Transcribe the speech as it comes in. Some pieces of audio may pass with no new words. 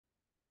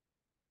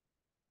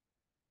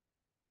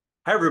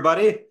Hi,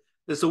 everybody.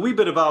 This is a wee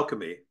bit of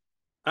alchemy.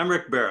 I'm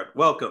Rick Barrett.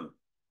 Welcome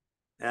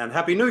and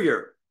Happy New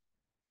Year.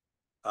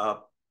 Uh,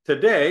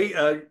 Today,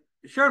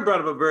 Sharon brought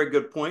up a very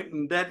good point,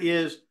 and that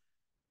is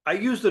I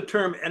use the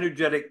term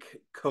energetic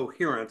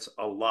coherence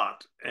a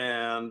lot.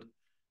 And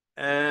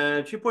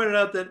she pointed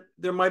out that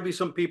there might be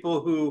some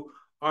people who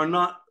are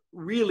not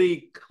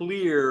really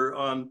clear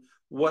on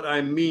what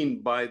I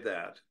mean by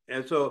that.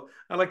 And so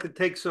I'd like to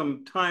take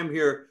some time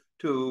here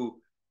to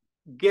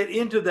get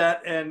into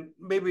that and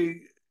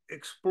maybe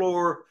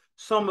explore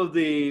some of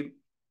the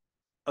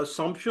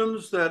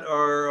assumptions that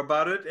are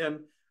about it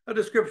and a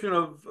description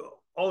of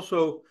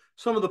also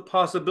some of the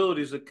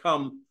possibilities that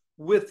come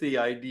with the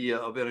idea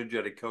of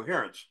energetic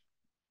coherence.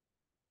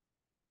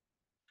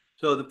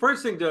 So the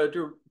first thing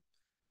to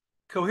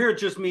coherence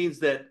just means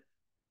that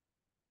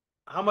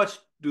how much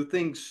do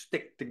things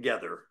stick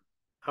together?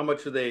 How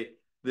much do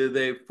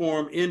they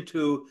form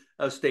into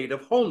a state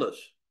of wholeness,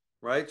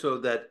 right? So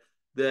that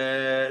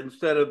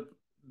instead of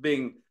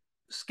being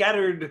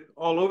scattered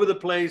all over the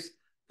place,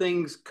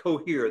 things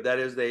cohere. That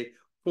is, they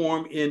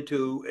form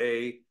into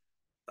a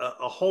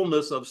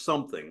wholeness of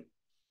something.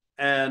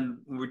 And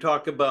when we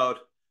talk about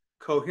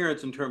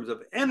coherence in terms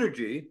of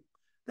energy,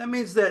 that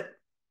means that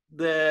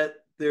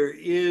there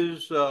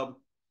is that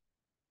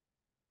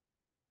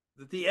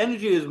the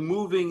energy is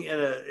moving in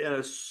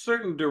a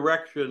certain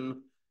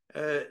direction,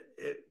 uh,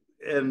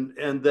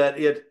 and that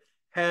it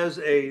has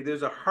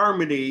there's a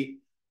harmony,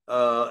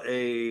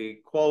 a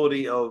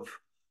quality of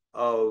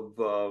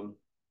uh,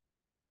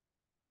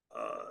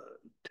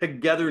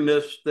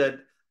 togetherness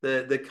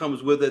that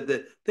comes with it.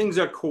 That things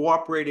are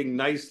cooperating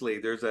nicely.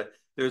 There's an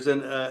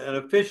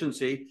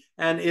efficiency,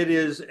 and it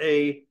is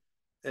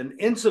an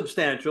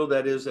insubstantial,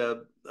 that is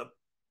that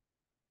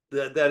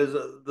is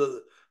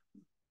the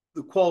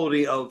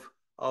quality of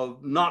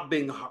not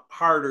being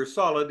hard or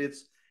solid.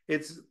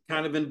 It's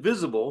kind of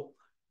invisible,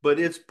 but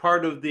it's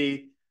part of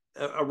a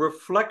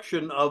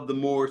reflection of the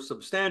more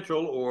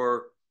substantial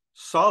or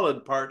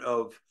solid part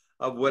of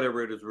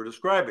whatever it is we're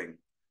describing.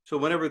 So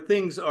whenever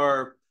things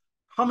are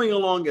humming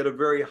along at a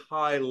very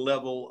high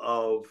level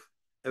of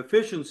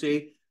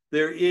efficiency,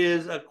 there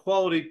is a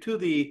quality to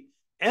the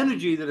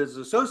energy that is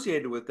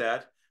associated with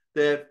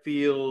that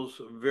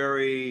feels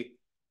very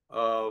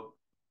uh,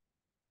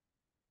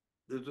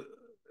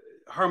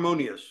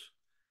 harmonious.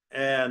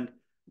 And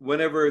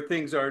whenever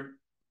things are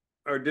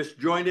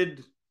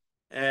disjointed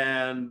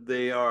and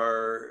they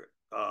are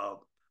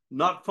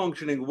not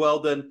functioning well,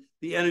 then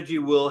the energy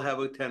will have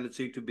a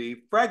tendency to be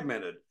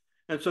fragmented.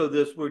 And so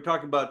we're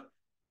talking about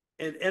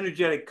an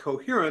energetic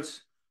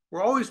coherence.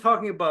 We're always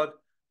talking about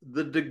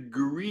the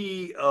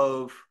degree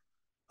of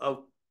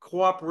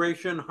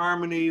cooperation,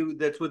 harmony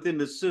that's within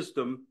the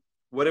system,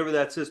 whatever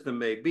that system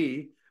may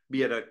be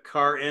it a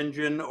car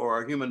engine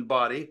or a human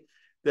body,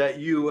 that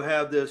you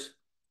have this,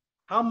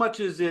 how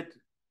much is it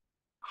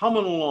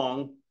humming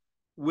along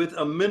with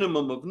a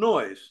minimum of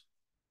noise?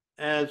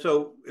 And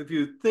so if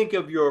you think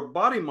of your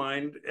body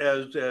mind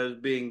as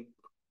being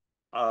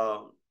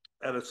uh,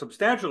 at a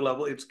substantial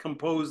level, it's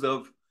composed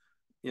of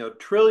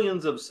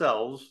trillions of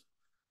cells,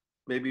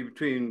 maybe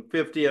between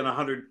 50 and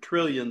 100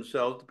 trillion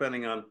cells,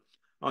 depending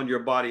on your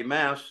body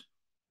mass.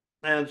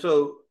 And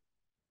so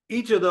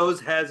each of those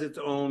has its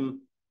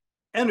own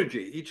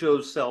energy. Each of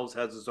those cells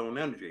has its own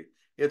energy.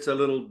 It's a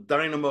little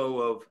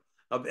dynamo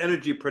of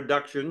energy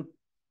production.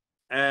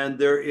 And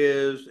there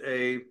is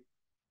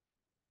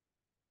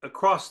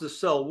across the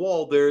cell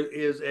wall, there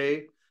is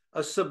a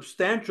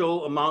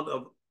substantial amount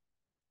of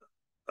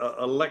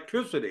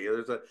electricity.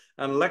 There's an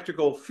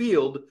electrical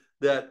field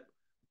that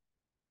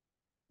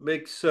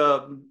makes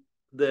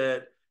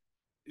that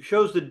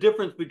shows the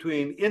difference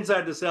between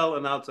inside the cell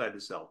and outside the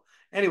cell.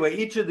 Anyway,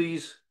 each of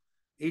these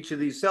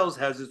cells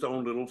has its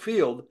own little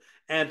field,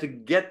 and to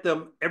get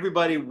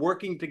everybody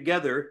working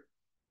together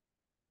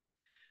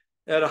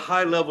at a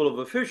high level of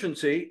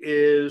efficiency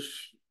is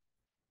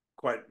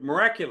quite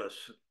miraculous.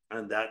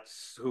 And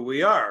that's who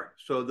we are.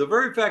 So the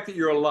very fact that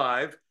you're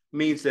alive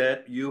means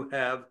that you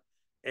have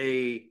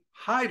a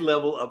high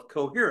level of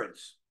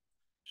coherence.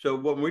 So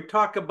when we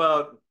talk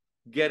about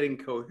getting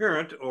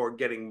coherent or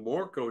getting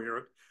more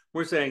coherent,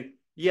 we're saying,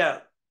 yeah,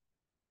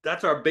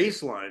 that's our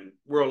baseline.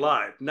 We're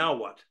alive. Now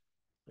what?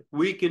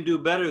 We can do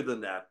better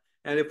than that.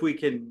 And if we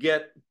can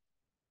get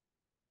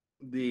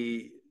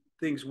the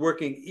things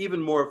working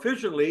even more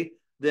efficiently,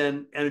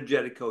 then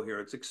energetic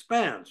coherence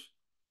expands.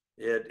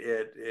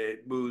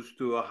 It moves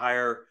to a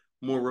higher,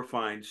 more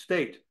refined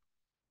state.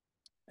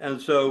 And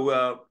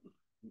so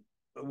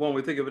when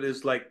we think of it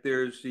as like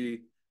there's the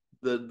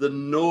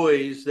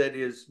noise that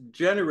is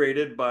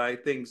generated by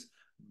things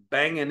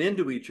banging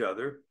into each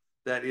other,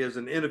 that is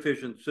an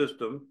inefficient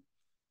system,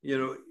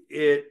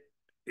 it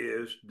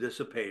is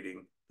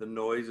dissipating. The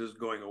noise is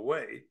going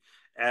away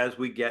as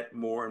we get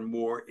more and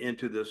more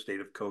into this state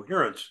of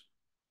coherence.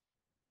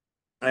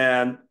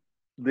 And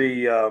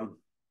the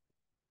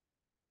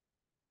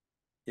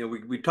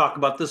we talk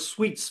about the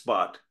sweet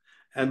spot,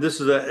 and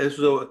this is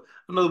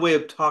another way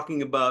of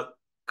talking about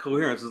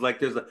coherence. Is like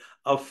there's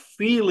a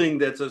feeling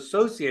that's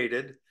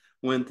associated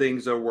when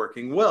things are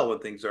working well, when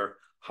things are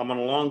humming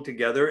along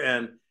together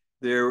and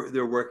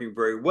they're working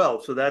very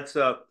well. So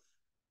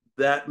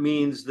that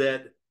means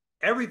that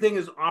everything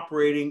is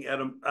operating at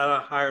a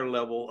higher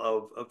level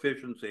of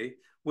efficiency,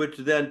 which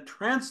then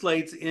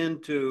translates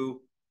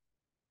into,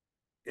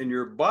 in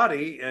your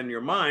body and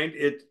your mind,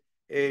 it's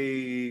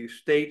a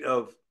state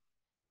of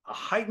a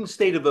heightened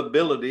state of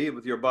ability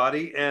with your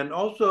body, and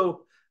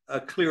also a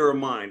clearer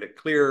mind, a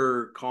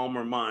clearer,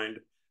 calmer mind,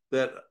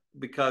 that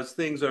because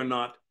things are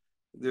not,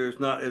 there's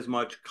not as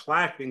much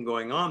clashing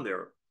going on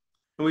there.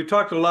 And we've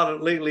talked a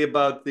lot lately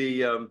about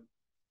the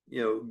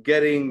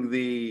getting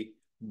the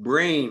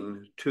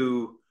brain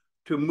to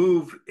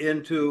move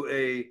into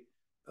a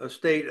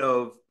state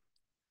of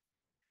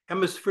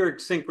hemispheric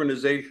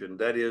synchronization.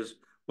 That is,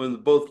 when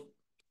both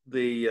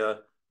the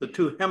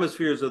two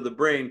hemispheres of the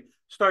brain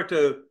start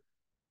to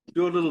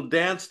do a little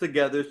dance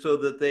together so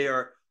that they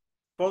are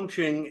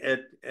functioning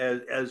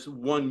as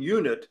one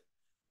unit,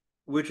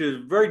 which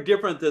is very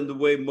different than the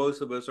way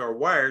most of us are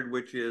wired,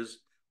 which is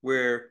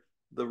where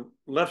the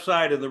left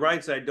side and the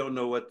right side don't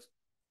know what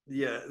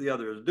the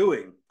other is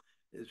doing.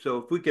 So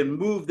if we can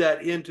move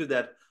that into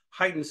that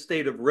heightened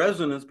state of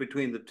resonance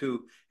between the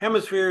two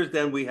hemispheres,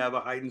 then we have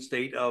a heightened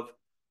state of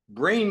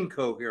brain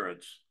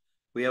coherence.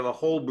 We have a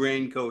whole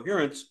brain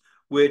coherence,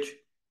 which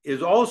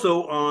is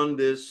also on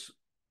this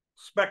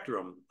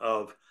spectrum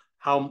of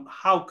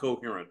how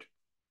coherent.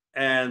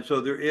 And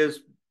so there is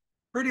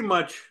pretty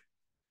much,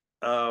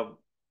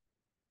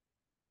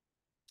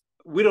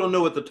 we don't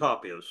know what the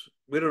top is.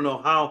 We don't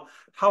know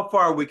how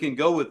far we can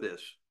go with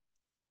this.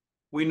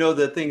 We know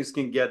that things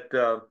can get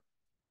very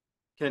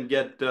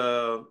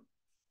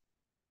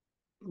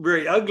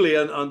ugly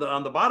on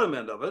the bottom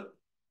end of it,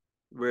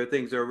 where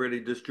things are really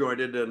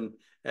disjointed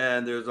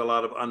and there's a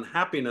lot of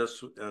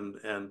unhappiness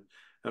and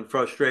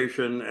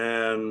frustration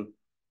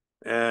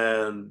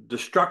and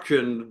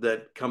destruction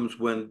that comes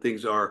when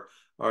things are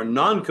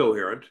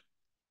non-coherent.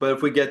 But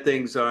if we get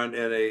things in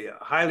a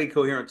highly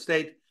coherent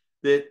state,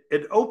 that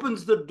it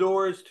opens the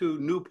doors to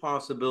new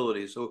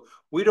possibilities. So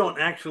we don't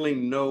actually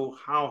know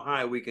how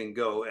high we can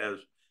go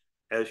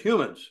as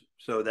humans.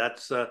 So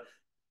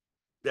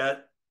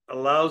that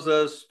allows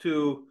us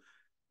to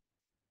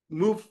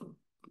move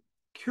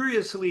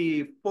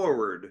curiously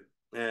forward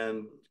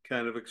and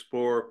kind of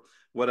explore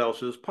what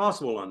else is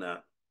possible on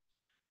that.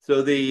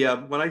 So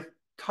when I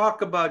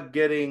talk about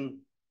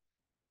getting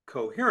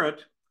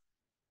coherent,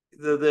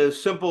 the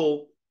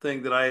simple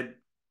thing that I've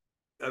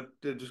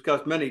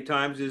discussed many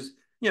times is,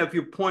 if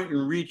you point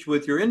and reach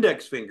with your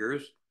index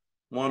fingers,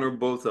 one or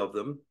both of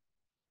them,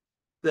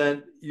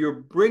 then you're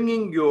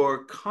bringing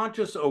your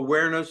conscious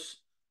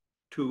awareness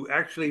to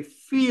actually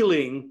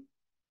feeling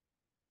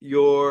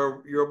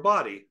your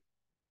body.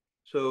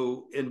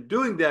 So in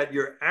doing that,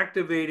 you're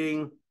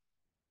activating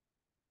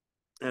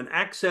and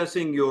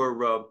accessing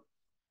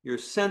your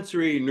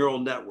sensory neural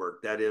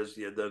network. That is,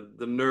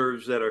 the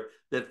nerves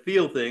that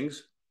feel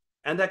things,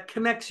 and that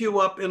connects you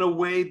up in a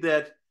way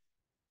that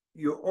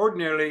you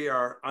ordinarily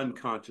are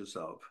unconscious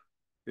of.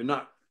 You're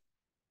not,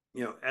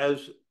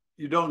 as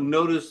you don't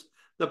notice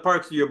the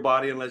parts of your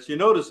body unless you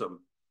notice them.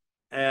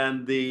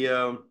 And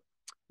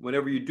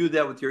whenever you do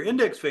that with your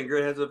index finger,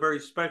 it has a very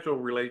special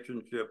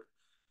relationship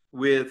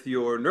with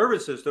your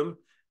nervous system,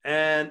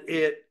 and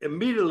it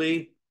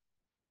immediately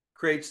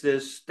creates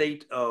this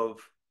state of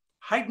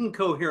heightened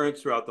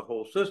coherence throughout the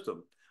whole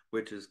system,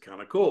 which is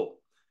kind of cool.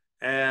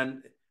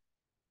 And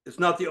it's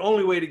not the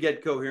only way to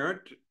get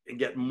coherent and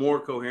get more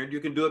coherent. You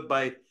can do it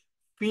by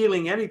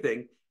feeling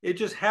anything. It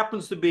just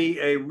happens to be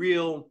a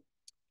real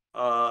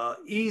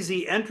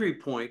easy entry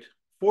point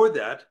for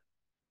that.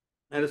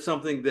 And it's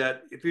something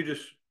that if you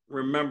just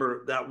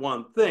remember that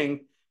one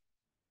thing,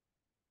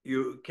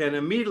 you can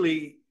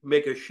immediately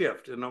make a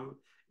shift. And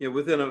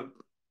within a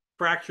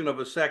fraction of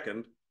a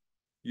second,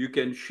 you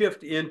can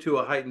shift into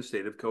a heightened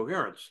state of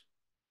coherence.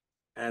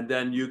 And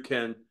then you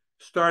can,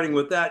 starting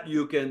with that,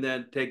 you can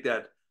then take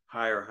that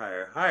higher,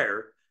 higher,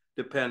 higher,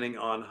 depending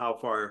on how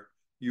far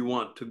you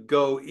want to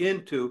go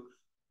into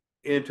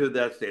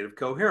that state of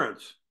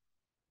coherence.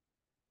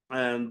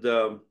 And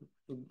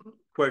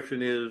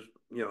question is,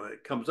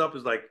 it comes up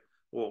is like,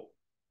 well,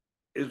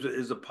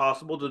 is it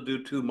possible to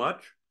do too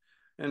much?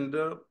 And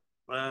the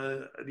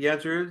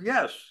answer is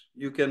yes.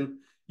 You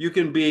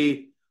can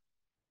be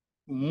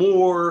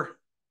more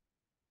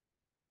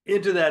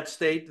into that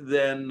state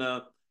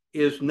than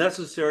is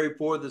necessary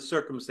for the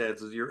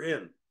circumstances you're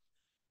in.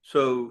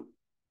 So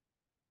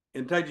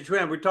in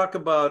Taijiquan, we talk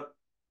about,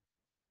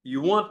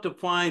 you want to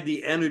find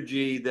the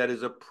energy that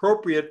is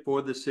appropriate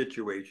for the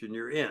situation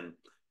you're in.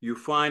 You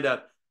find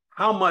out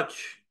how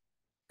much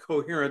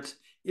coherence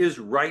is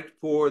right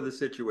for the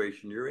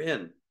situation you're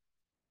in.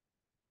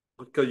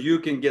 Because you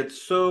can get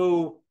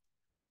so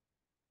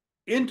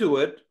into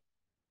it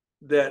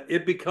that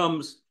it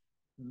becomes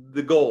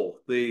the goal.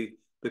 The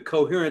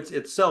coherence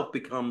itself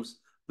becomes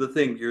the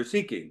thing you're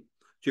seeking.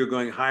 So you're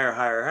going higher,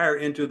 higher, higher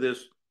into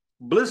this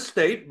bliss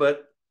state,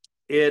 but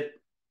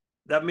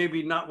that may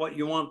be not what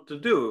you want to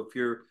do. If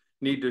you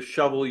need to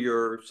shovel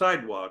your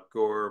sidewalk,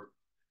 or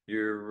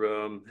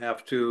You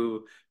have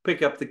to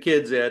pick up the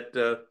kids at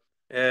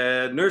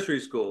nursery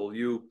school.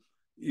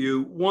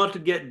 You want to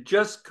get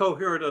just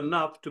coherent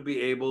enough to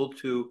be able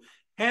to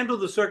handle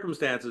the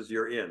circumstances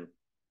you're in.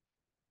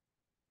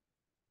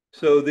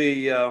 So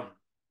we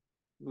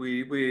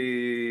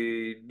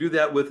do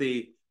that with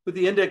the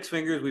index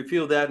fingers. We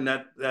feel that, and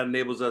that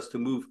enables us to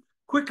move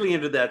quickly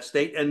into that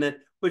state. And then, at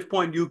which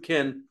point you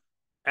can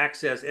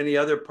access any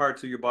other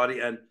parts of your body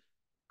and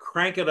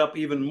crank it up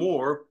even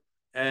more,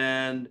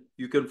 and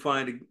you can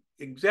find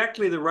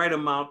exactly the right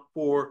amount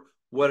for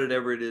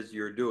whatever it is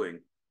you're doing.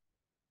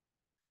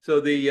 So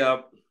we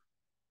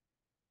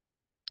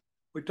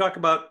talk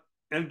about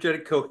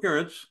energetic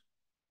coherence.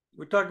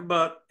 We talk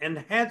about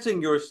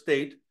enhancing your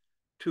state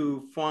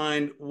to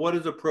find what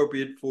is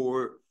appropriate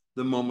for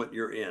the moment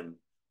you're in.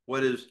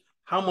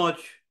 How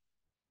much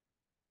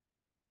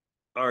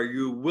are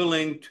you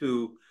willing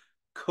to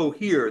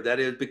cohere, that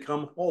is,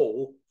 become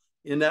whole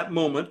in that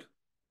moment,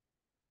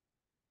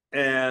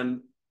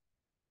 and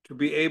to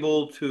be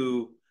able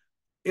to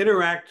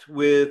interact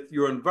with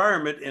your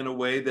environment in a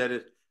way that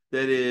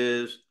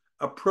is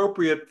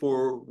appropriate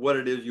for what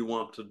it is you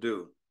want to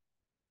do.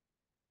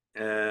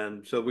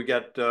 And so we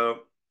got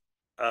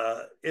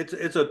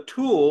it's a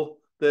tool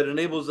that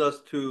enables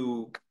us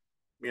to,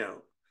 you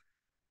know,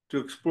 to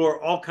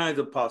explore all kinds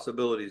of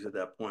possibilities at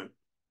that point.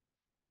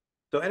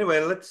 So anyway,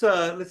 let's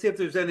see if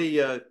there's any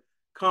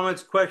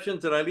comments,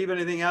 questions. Did I leave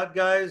anything out,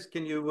 guys?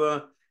 Can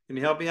you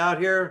help me out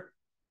here,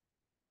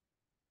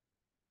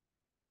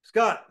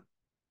 Scott?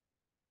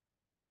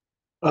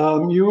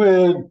 You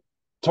had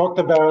talked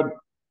about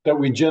that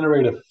we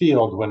generate a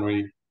field when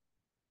we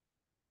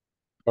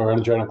are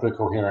energetically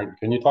coherent.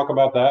 Can you talk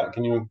about that?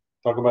 Can you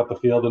talk about the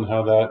field and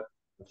how that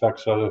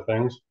affects other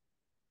things?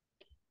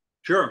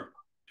 Sure,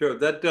 sure.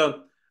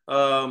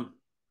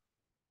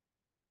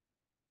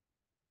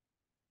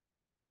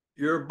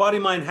 Your body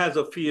mind has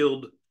a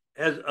field,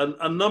 has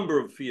a number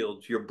of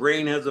fields. Your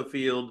brain has a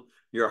field.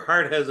 Your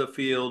heart has a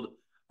field.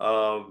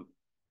 Um,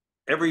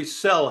 every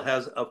cell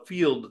has a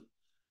field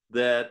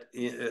that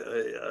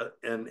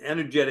an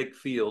energetic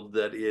field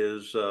that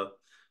is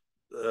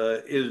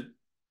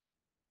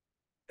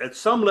at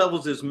some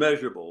levels is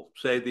measurable.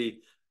 Say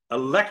the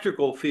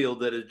electrical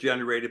field that is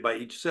generated by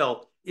each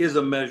cell is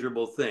a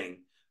measurable thing.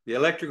 The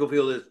electrical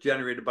field that's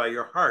generated by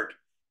your heart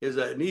is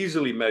an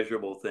easily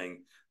measurable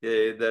thing.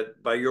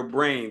 That by your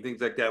brain, things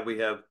like that. We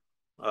have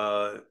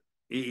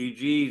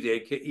EEGs,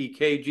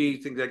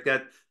 EKGs, things like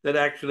that, that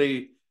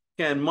actually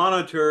can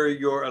monitor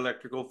your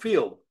electrical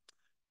field.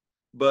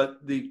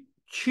 But the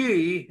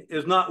Qi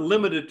is not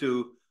limited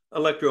to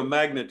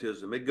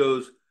electromagnetism.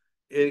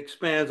 It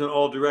expands in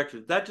all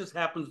directions. That just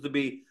happens to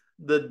be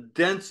the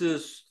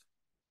densest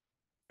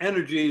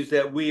energies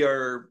that we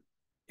are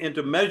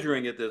into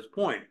measuring at this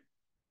point.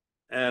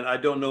 And I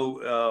don't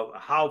know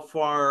how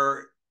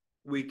far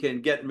we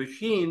can get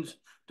machines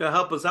to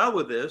help us out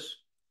with this,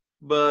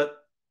 but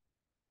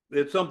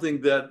it's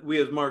something that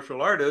we as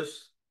martial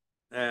artists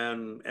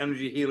and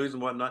energy healers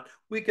and whatnot,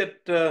 we can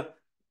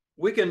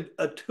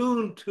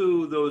attune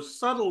to those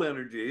subtle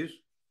energies,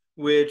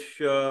 which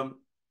are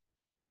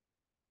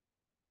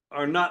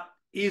not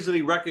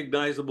easily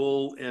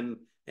recognizable in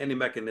any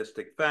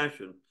mechanistic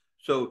fashion.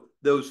 So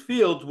those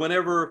fields,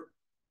 whenever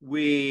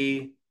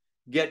we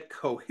get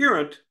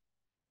coherent,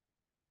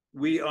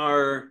 we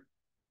are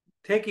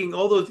taking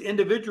all those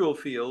individual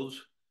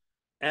fields,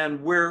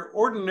 and where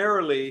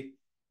ordinarily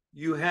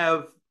you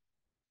have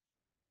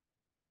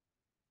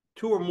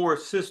two or more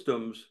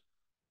systems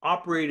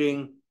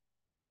operating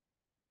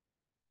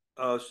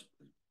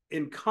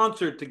in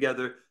concert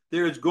together,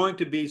 there is going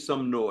to be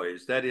some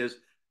noise. That is,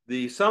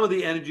 some of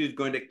the energy is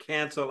going to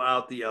cancel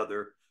out the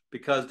other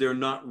because they're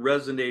not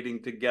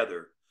resonating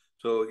together.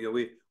 So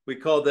we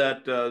call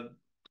that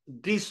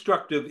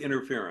destructive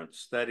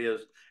interference. That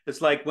is,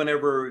 it's like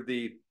whenever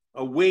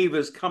a wave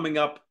is coming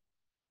up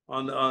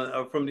from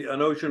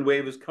an ocean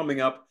wave is coming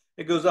up,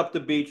 it goes up the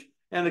beach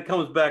and it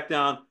comes back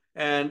down,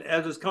 and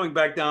as it's coming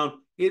back down,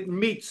 it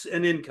meets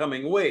an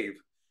incoming wave,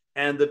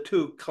 and the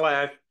two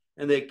clash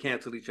and they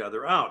cancel each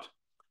other out.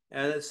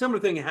 And a similar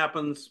thing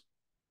happens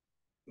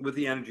with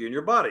the energy in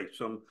your body.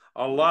 So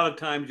a lot of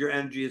times your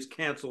energy is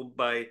canceled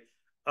by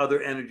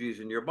other energies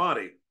in your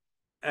body.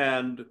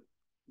 And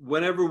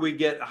whenever we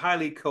get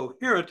highly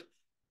coherent,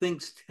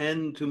 things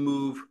tend to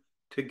move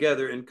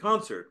together in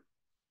concert.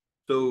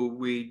 So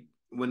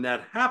when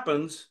that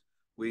happens,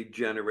 we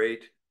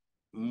generate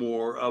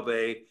more of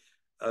a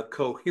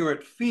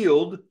coherent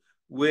field,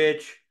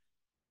 which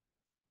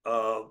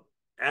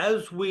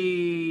as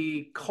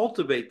we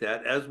cultivate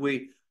that, as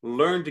we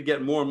learn to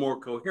get more and more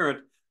coherent,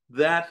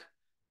 that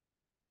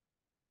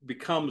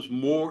becomes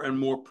more and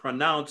more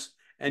pronounced,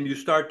 and you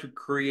start to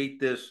create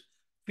this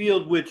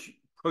field which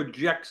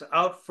projects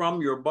out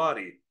from your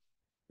body.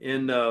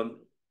 In Tai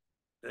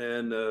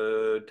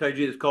Chi,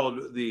 it's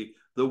called the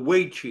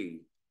Wei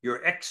Qi, your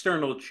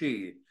external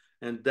Qi,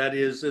 and that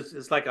is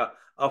it's like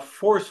a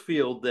force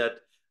field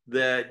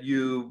that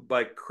you,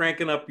 by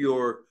cranking up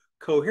your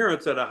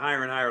coherence at a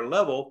higher and higher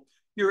level,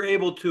 you're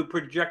able to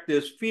project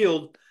this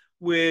field,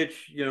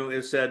 which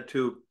is said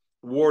to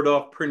ward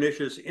off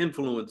pernicious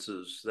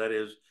influences. That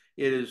is,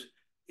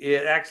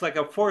 it acts like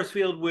a force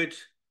field,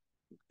 which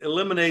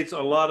eliminates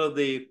a lot of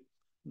the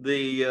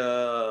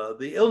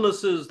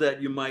illnesses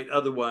that you might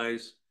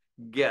otherwise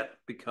get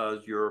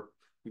because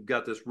you've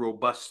got this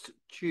robust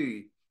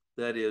chi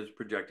that is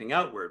projecting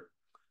outward.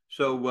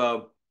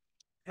 So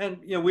and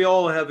we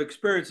all have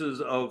experiences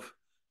of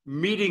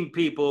meeting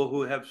people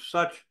who have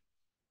such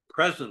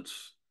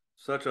presence,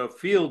 such a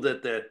field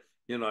that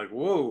like,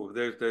 whoa,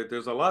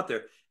 there's a lot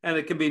there. And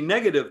it can be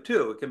negative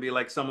too. It can be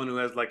like someone who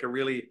has like a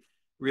really,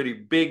 really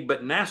big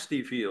but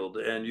nasty field.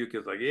 And you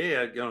can like,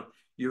 yeah,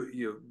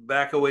 you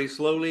back away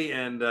slowly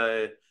and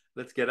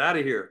let's get out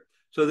of here.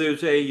 So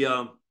there's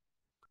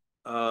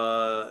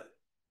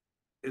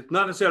it's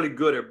not necessarily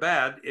good or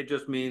bad. It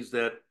just means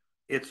that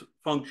it's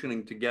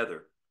functioning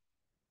together.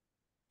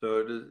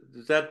 So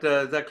does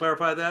that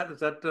clarify that?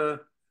 Is that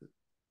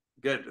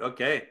good?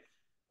 Okay.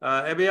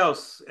 Anybody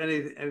else?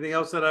 Anything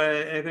else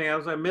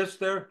I missed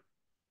there?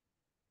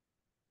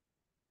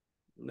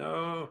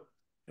 No.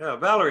 Yeah,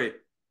 Valerie.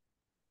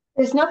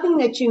 There's nothing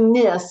that you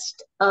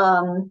missed.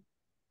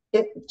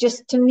 It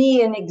just to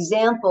me an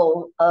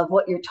example of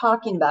what you're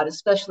talking about,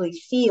 especially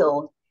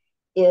field,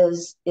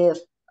 is if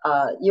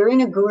you're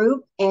in a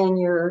group and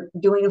you're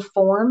doing a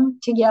form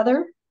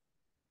together,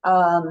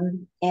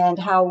 and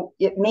how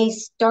it may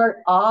start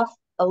off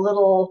a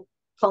little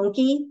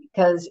funky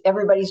because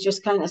everybody's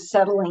just kind of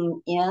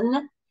settling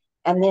in.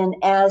 And then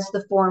as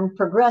the form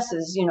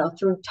progresses,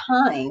 through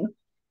time,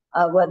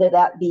 whether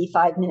that be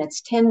 5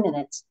 minutes, 10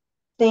 minutes,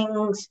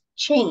 things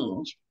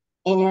change.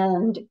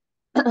 And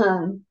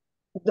the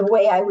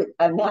way I would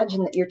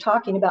imagine that you're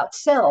talking about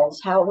cells,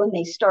 how when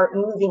they start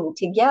moving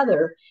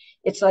together,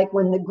 it's like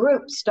when the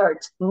group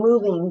starts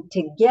moving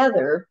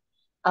together,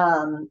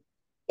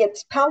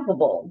 it's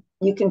palpable.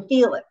 You can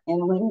feel it.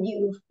 And when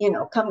you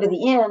come to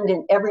the end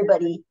and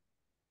everybody,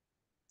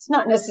 it's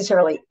not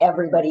necessarily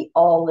everybody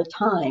all the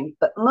time,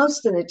 but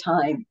most of the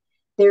time,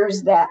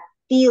 there's that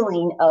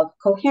feeling of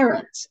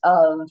coherence,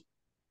 of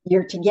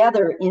you're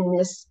together in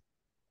this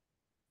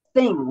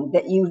thing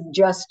that you've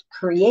just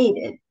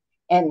created,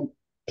 and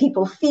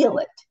people feel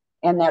it.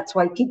 And that's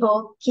why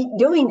people keep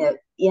doing it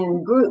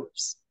in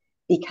groups,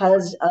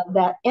 because of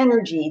that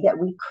energy that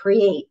we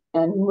create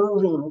and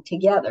moving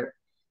together.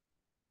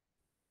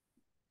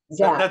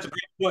 That's a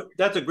great point.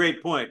 That's a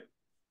great point.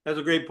 That's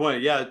a great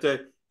point. Yeah,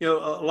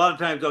 a lot of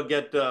times I'll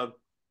get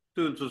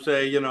students will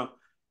say,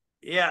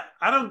 yeah,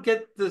 I don't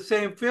get the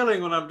same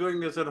feeling when I'm doing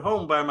this at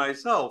home by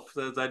myself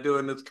as I do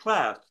in this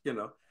class,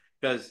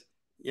 because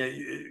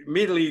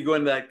immediately you go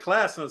into that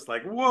class and it's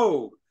like,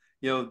 whoa,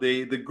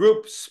 the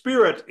group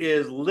spirit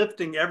is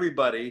lifting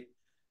everybody,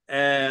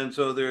 and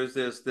so there's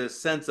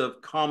this sense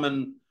of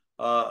common,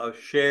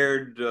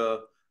 shared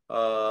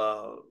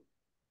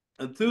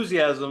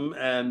enthusiasm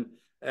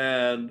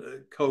and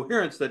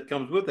coherence that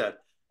comes with that.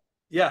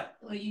 Yeah.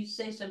 Well, you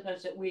say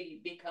sometimes that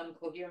we become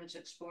coherence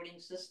exporting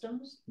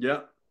systems. Yeah.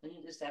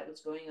 Is that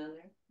what's going on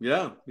there?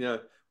 Yeah, yeah.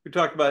 We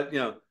talked about,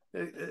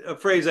 a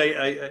phrase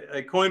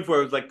I coined for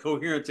it was like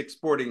coherence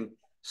exporting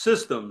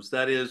systems.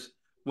 That is,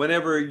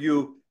 whenever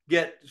you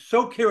get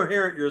so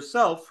coherent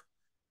yourself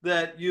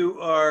that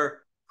you are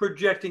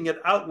projecting it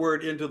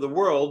outward into the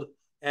world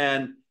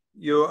and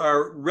you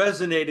are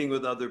resonating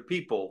with other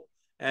people,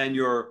 and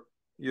your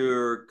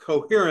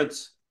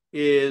coherence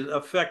is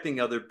affecting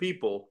other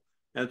people.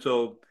 And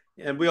so,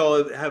 and we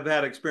all have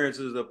had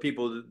experiences of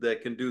people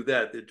that can do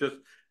that. It just,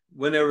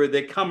 whenever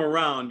they come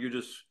around, you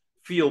just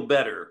feel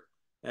better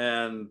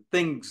and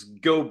things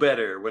go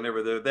better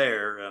whenever they're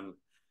there.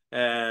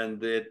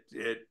 And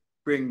it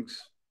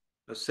brings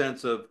a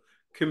sense of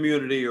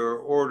community or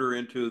order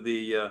into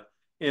the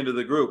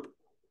group.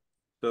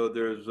 So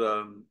there's,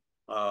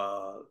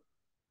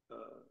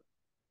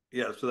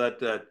 yeah, so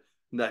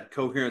that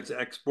coherence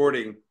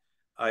exporting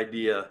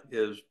idea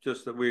is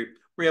just that we're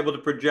able to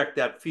project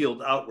that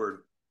field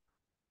outward.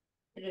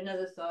 And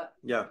another thought.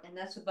 Yeah. And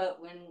that's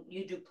about when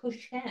you do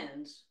push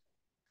hands.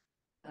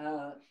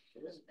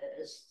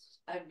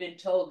 I've been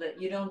told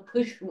that you don't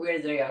push where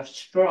they are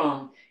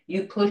strong,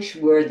 you push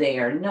where they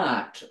are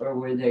not, or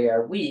where they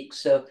are weak.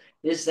 So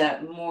is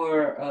that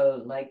more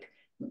like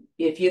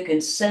if you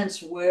can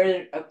sense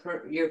where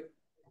your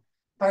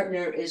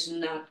partner is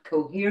not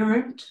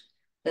coherent,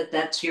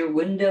 that's your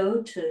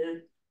window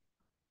to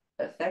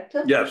affect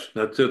them? Yes,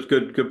 that's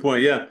good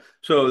point. Yeah.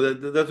 So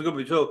that's a good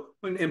point. So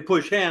in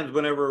push hands,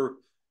 whenever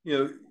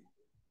you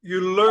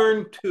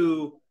learn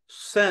to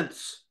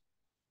sense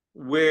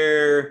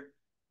where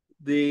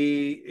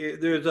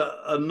there's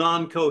a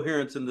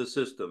non-coherence in the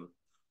system,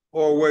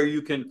 or where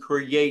you can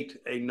create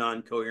a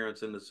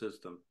non-coherence in the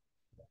system.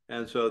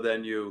 And so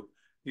then you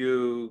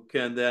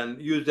can then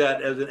use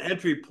that as an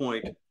entry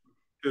point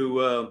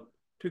to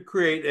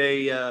create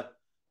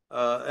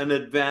an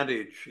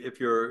advantage if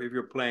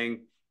you're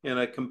playing in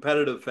a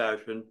competitive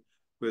fashion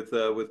with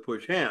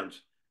push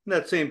hands. And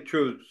that same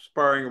true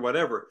sparring or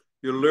whatever.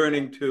 You're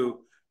learning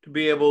to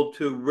be able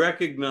to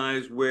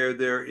recognize where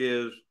there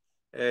is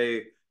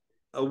a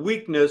a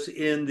weakness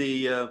in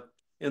the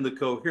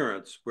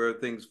coherence where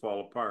things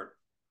fall apart.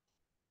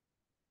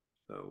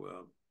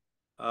 So,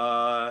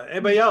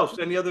 anybody else?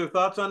 Any other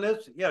thoughts on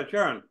this? Yeah,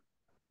 Sharon.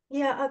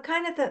 Yeah,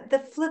 kind of the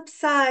flip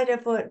side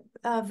of what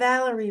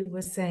Valerie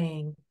was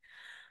saying.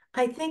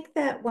 I think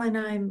that when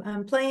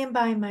I'm playing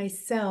by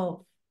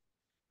myself,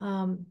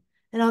 and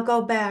I'll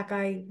go back,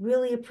 I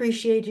really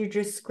appreciate your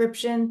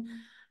description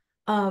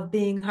of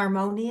being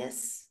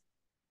harmonious,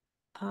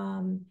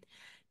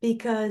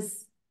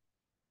 because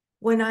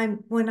when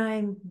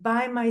I'm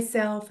by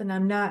myself and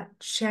I'm not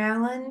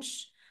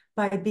challenged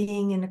by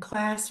being in a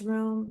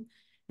classroom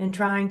and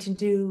trying to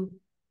do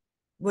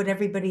what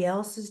everybody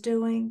else is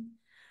doing,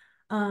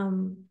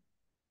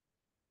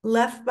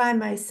 left by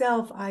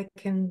myself, I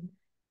can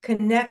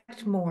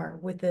connect more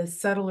with the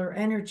subtler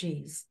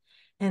energies,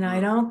 and I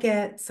don't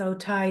get so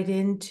tied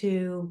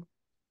into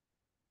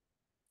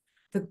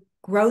the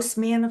gross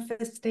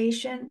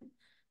manifestation.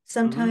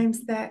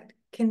 Sometimes that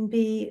can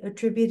be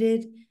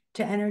attributed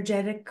to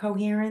energetic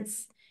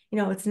coherence.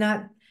 It's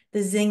not the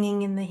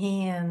zinging in the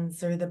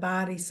hands or the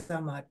body so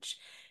much.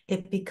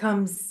 It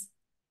becomes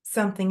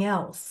something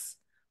else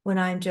when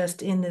I'm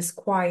just in this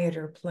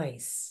quieter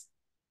place.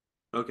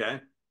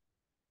 Okay.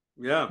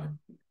 Yeah.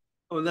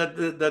 Oh, that's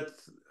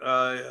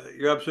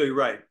you're absolutely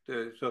right.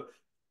 So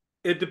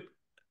it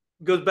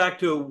goes back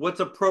to what's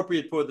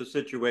appropriate for the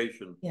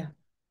situation. Yeah.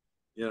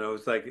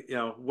 It's like,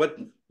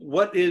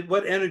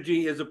 what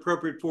energy is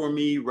appropriate for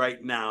me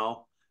right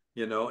now,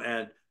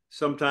 and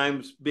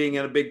sometimes being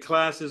in a big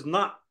class is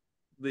not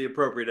the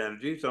appropriate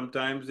energy.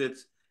 Sometimes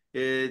it's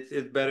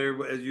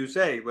better, as you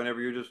say,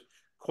 whenever you're just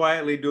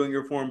quietly doing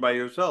your form by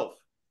yourself.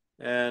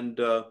 And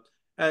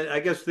I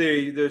guess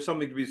there's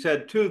something to be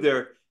said too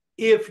there.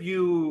 If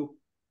you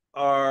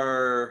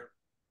are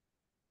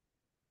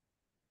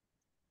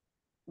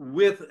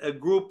with a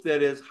group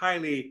that is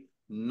highly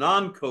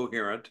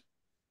non-coherent,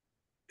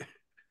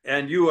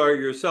 and you are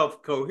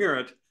yourself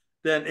coherent,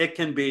 then that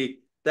can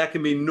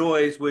be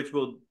noise which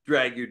will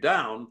drag you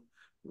down.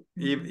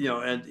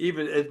 And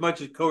even as much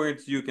as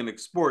coherence you can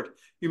export,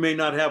 you may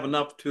not have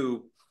enough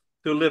to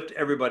lift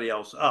everybody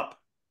else up.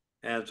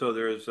 And so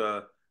there's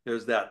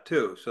that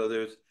too.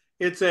 So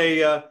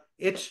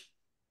it's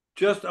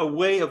just a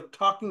way of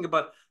talking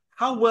about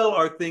how well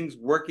are things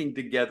working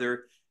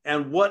together,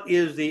 and what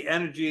is the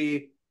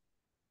energy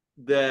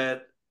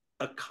that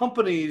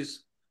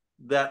accompanies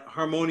that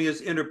harmonious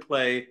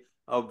interplay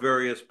of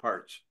various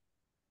parts.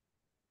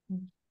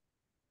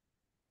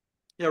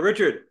 Yeah,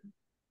 Richard.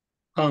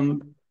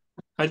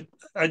 I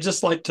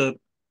just like to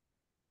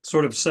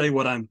sort of say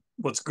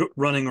what's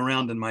running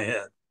around in my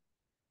head.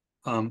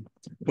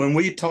 When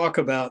we talk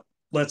about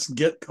let's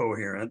get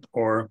coherent,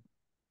 or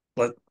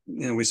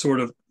we sort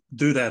of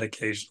do that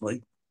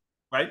occasionally.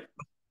 Right.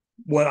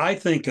 What I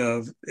think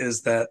of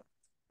is that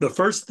the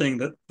first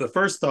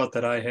thought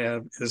that I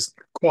have is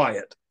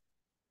quiet.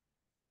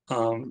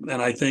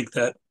 And I think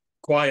that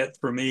quiet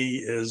for me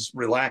is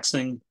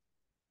relaxing,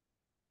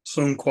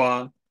 sung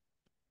qua.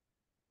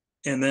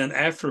 And then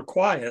after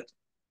quiet,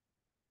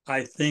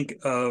 I think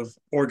of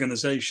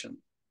organization.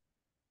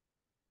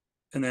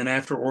 And then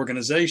after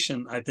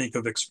organization, I think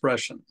of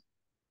expression.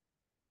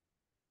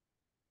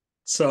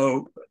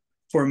 So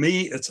for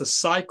me, it's a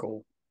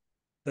cycle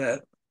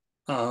that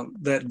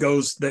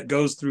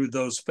goes through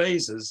those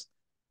phases,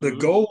 the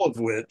goal of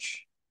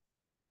which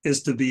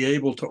is to be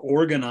able to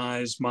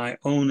organize my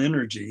own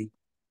energy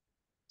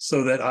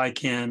so that I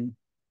can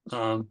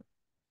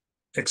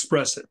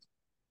express it.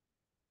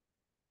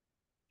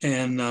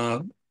 And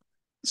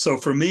so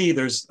for me,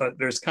 there's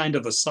kind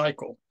of a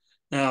cycle.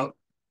 Now,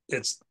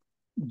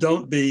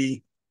 don't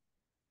be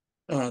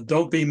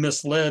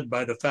misled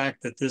by the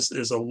fact that this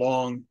is a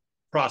long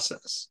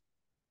process,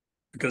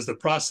 because the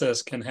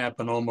process can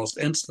happen almost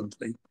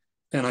instantly.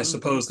 And I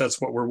suppose that's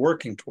what we're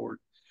working toward.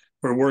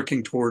 We're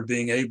working toward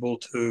being able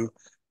to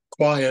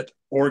quiet,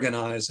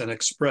 organize, and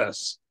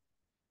express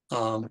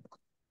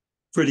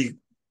pretty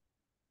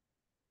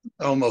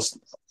almost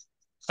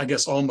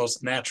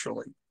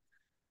naturally.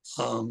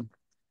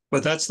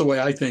 But that's the way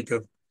I think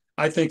of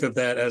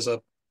that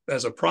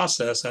as a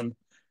process. And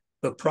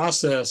the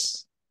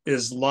process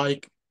is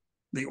like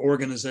the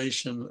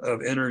organization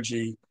of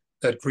energy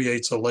that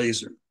creates a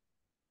laser,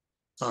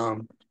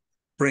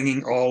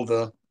 bringing all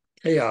the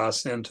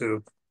chaos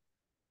into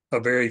a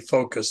very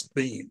focused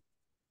beam.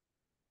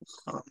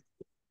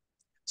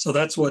 So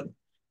that's what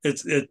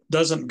it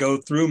doesn't go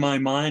through my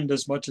mind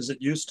as much as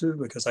it used to,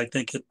 because I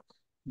think it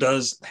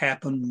does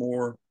happen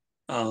more.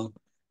 It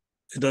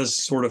does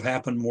sort of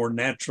happen more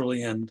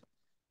naturally and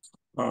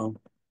more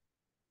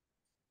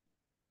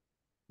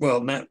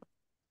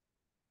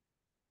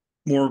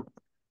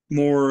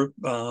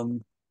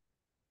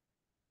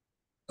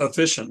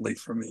efficiently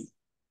for me.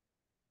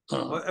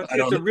 Well,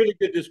 it's a really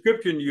good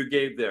description you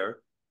gave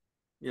there.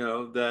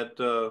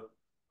 That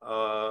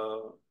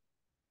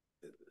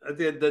I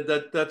think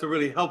that's a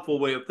really helpful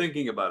way of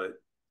thinking about it.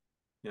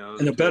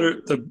 And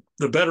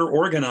the better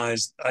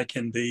organized I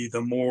can be,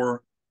 the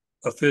more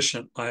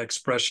efficient my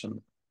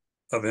expression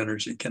of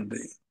energy can be.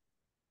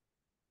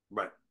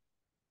 Right,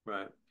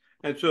 right.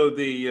 And so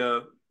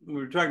when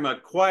we're talking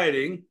about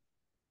quieting,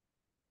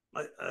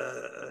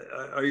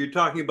 are you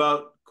talking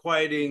about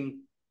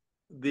quieting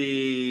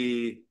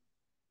the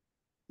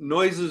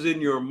noises in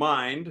your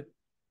mind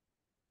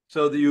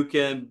so that you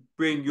can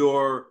bring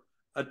your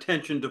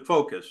attention to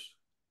focus?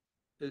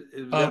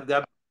 Is Well,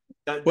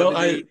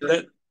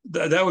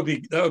 that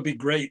would be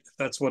great if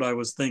that's what I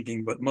was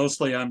thinking, but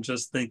mostly I'm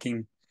just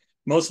thinking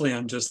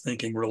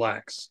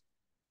relax.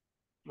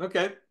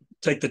 Okay.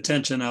 Take the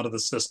tension out of the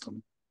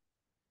system.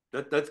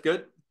 That's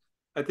good.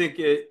 I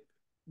think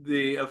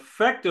the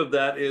effect of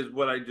that is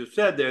what I just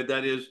said there.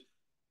 That is,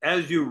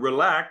 as you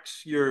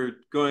relax, you're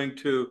going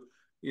to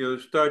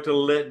start to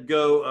let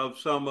go of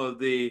some of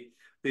the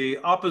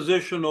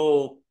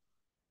oppositional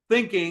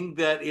thinking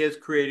that is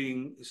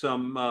creating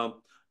some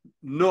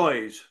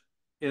noise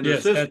in the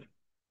Yes, system.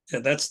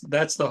 that's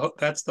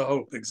the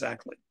hope,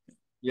 exactly.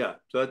 Yeah.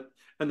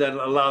 And that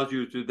allows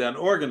you to then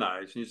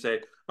organize. And you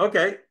say,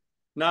 okay,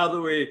 now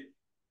that we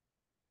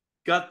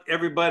got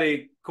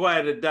everybody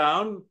quieted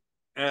down,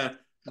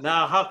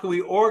 now how can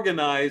we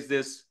organize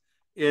this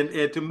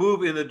to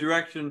move in the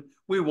direction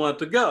we want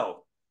to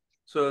go?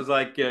 So it's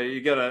like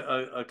you get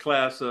a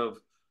class of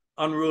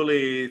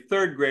unruly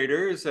third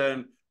graders,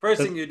 and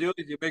first thing you do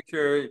is you make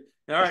sure,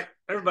 all right,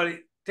 everybody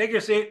take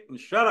your seat and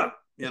shut up,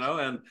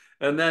 and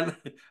then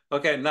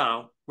okay,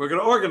 now we're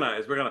going to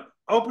organize. We're going to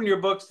open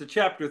your books to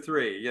chapter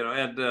 3,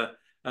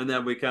 and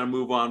then we kind of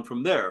move on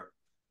from there,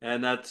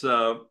 and that's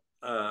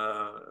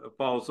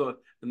follows,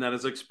 and then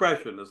it's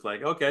expression. It's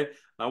like, okay,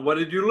 now what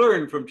did you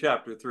learn from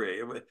chapter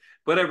 3?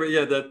 Whatever,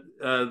 yeah,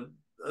 that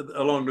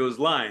along those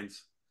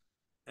lines.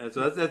 And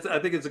so that's I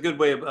think it's a good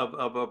way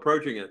of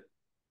approaching it.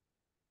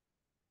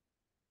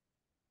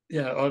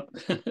 Yeah,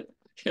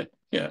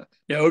 yeah.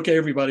 Okay,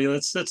 everybody,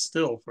 let's sit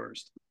still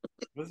first.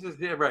 This is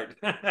right.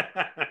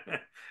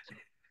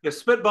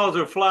 If spitballs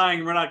are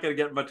flying, we're not going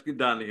to get much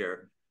done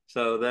here.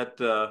 So that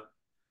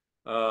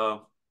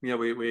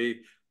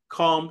we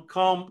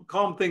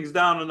calm things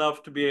down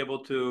enough to be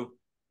able to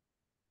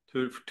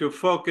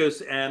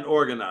focus and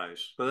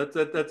organize. So that's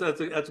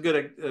a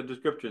good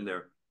description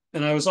there.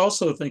 And I was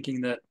also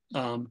thinking that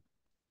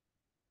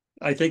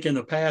I think in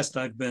the past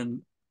I've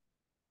been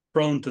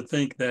prone to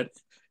think that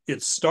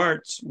it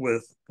starts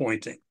with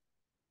pointing,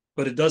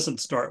 but it doesn't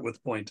start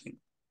with pointing.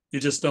 You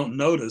just don't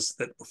notice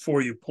that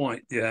before you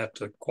point, you have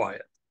to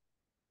quiet.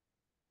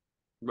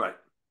 Right.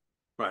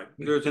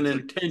 There's an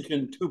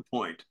intention to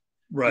point.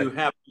 Right.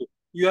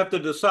 You have to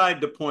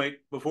decide to point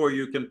before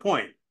you can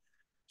point.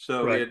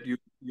 So right.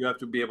 You have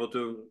to be able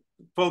to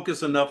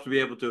focus enough to be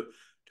able to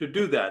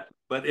do that.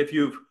 But if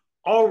you've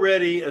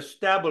already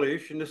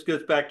established, and this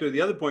gets back to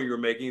the other point you were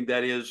making,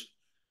 that is,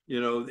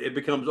 it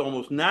becomes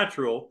almost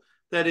natural.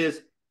 That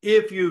is,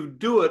 if you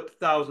do it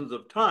thousands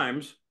of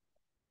times,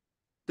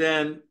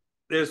 then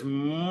there's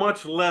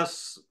much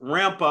less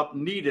ramp up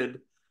needed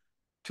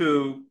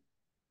to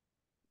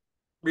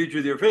reach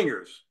with your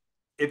fingers.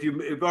 If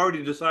you've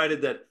already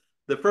decided that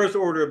the first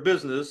order of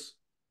business,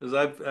 as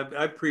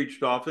I've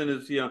preached often,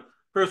 is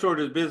first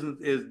order of business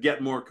is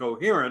get more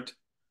coherent,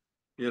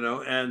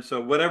 and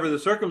so whatever the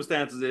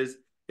circumstances is,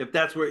 if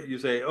that's what you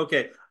say,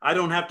 okay, I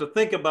don't have to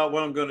think about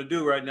what I'm going to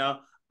do right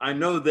now. I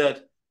know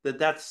that's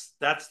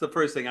the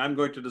first thing. I'm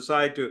going to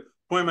decide to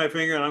point my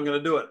finger and I'm going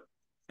to do it,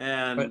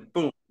 and right.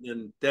 Boom,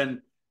 and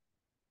then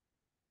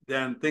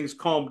things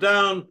calm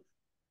down.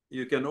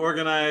 You can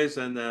organize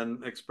and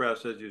then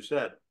express, as you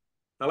said.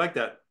 I like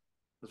that.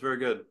 That's very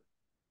good.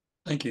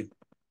 Thank you.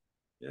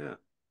 Yeah,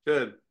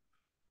 good.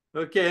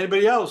 Okay,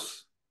 anybody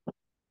else?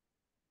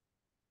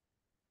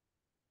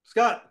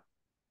 Scott?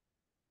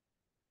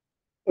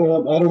 I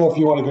don't know if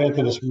you want to get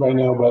into this right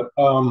now, but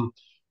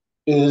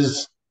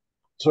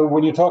so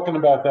when you're talking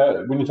about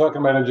that, when you're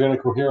talking about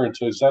energetic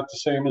coherence, is that the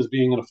same as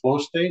being in a flow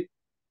state?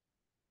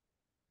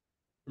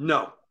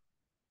 No.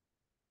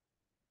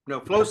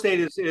 Flow state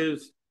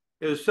is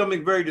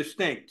something very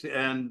distinct,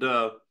 and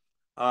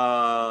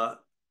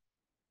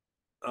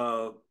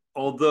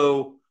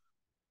although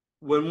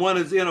when one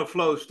is in a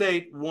flow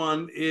state,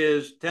 one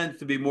tends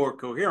to be more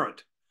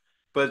coherent,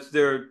 but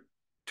they're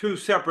two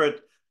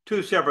separate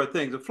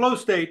things. A flow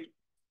state,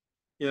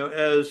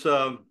 as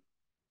the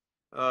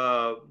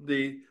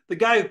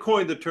guy who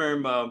coined the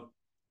term,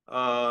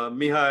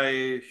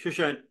 Mihai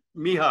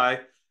Csikszentmihalyi,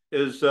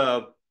 is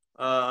a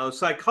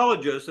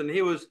psychologist, and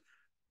he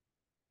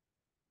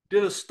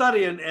did a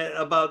study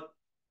about,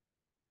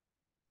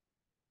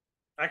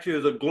 actually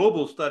it was a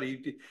global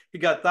study. He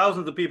got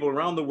thousands of people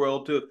around the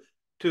world to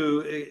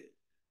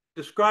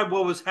describe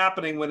what was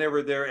happening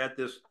whenever they're at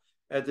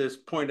this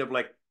point of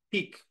like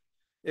peak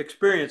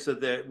experience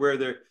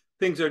where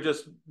things are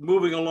just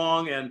moving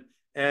along,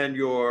 and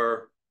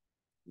you're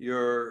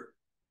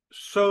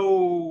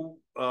so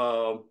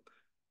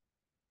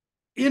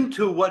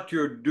into what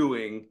you're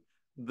doing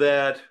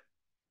that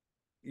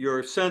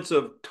your sense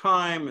of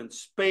time and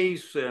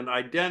space and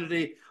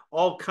identity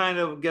all kind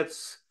of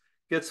gets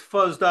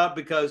fuzzed out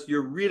because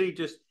you're really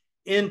just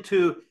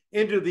into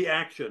the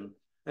action.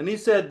 And he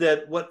said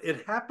that what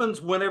it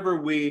happens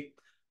whenever we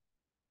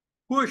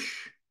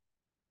push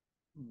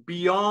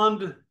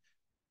beyond,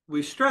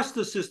 we stress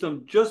the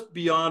system just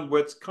beyond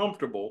what's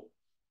comfortable,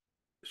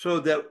 so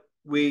that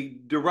we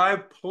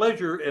derive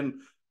pleasure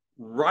in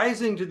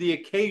rising to the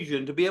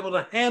occasion to be able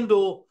to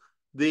handle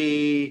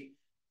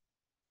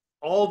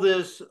all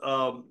this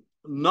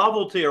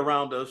novelty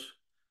around us,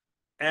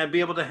 and be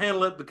able to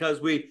handle it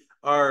because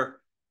we're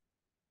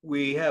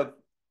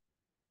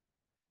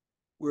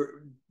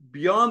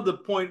beyond the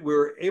point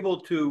we're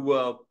able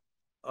to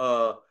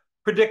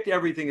predict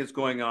everything that's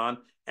going on,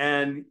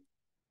 and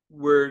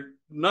we're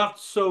not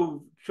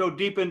so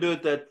deep into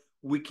it that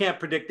we can't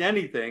predict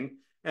anything.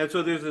 And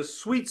so there's a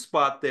sweet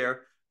spot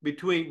there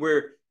between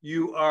where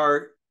you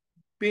are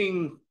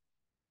being,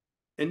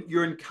 and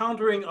you're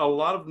encountering a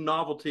lot of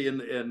novelty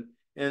in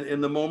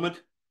the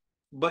moment,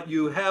 but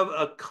you have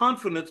a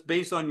confidence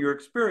based on your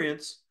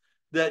experience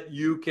that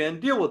you can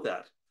deal with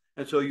that.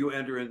 And so you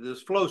enter into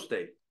this flow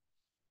state.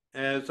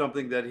 And it's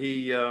something that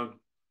he had,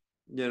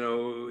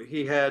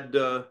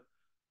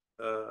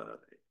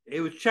 he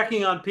was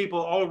checking on people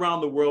all around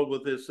the world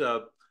with this,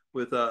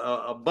 with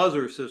a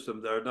buzzer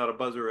system, or not a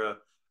buzzer,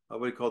 what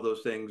do you call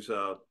those things?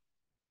 A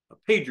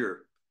pager,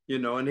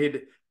 and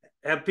he'd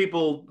have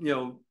people,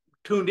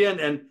 tuned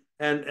in,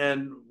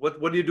 and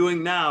what are you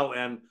doing now?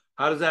 And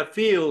how does that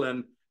feel?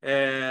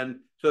 And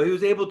so he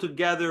was able to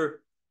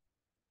gather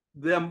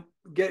them,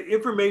 get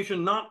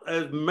information, not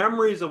as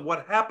memories of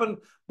what happened,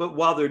 but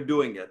while they're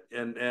doing it.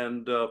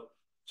 And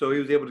so he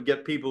was able to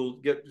get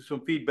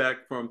some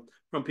feedback from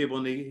people.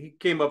 And he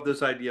came up with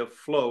this idea of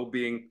flow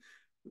being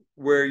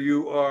where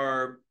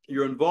you're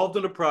involved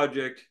in a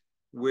project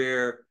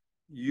where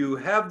you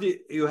have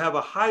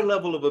a high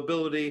level of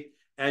ability,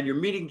 and you're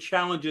meeting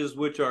challenges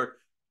which are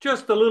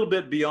just a little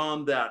bit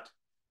beyond that,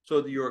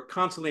 so that you're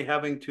constantly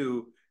having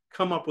to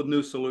come up with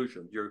new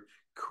solutions. You're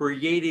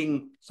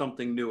creating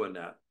something new in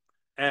that.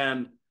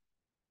 And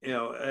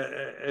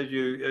as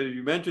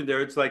you mentioned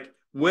there, it's like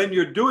when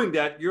you're doing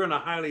that, you're in a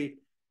highly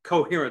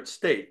coherent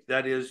state.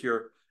 That is,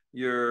 your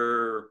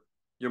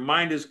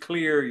mind is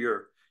clear.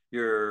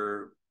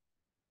 You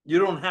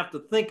don't have to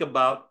think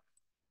about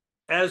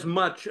as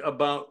much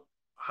about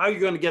how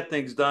you're going to get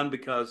things done,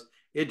 because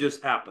it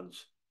just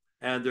happens.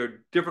 And there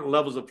are different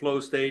levels of flow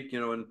state.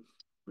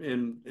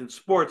 In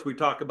sports, we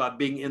talk about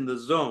being in the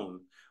zone,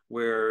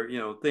 where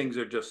things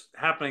are just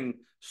happening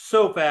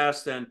so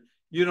fast, and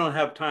you don't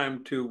have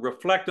time to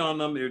reflect on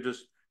them. They're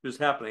just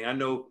happening. I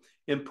know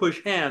in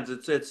push hands,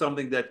 it's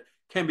something that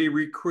can be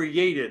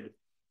recreated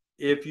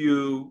if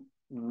you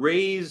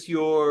raise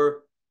the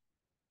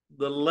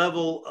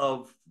level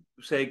of,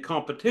 say,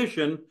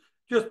 competition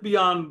just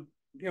beyond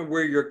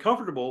where you're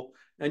comfortable,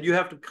 and you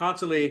have to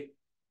constantly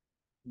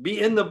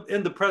be in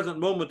the present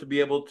moment to be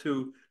able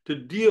to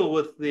deal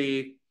with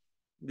the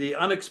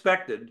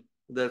unexpected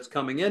that's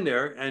coming in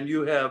there, and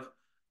you have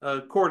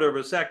a quarter of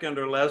a second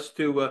or less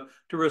to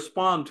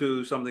respond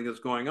to something that's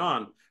going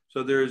on.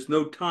 So there's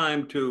no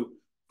time to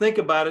think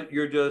about it.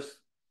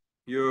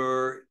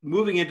 You're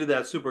moving into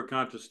that super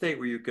conscious state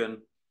where you can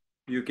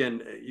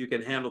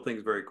handle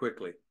things very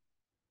quickly.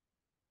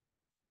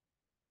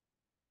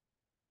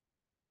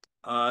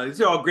 These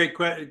are all great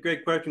questions,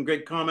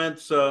 great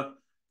comments.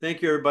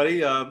 Thank you,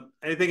 everybody.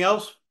 Anything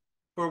else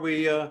before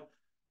we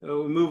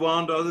move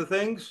on to other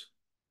things?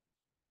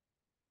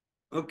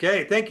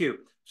 Okay, thank you.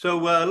 So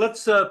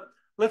let's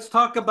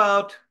talk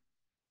about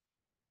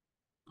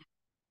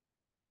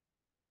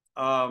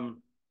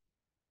something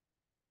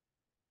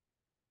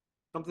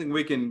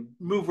we can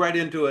move right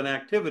into, an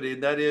activity.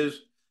 That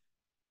is,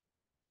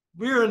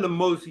 we're in the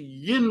most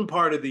yin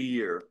part of the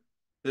year.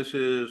 This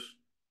is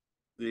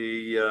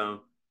the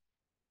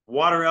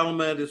water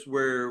element. Is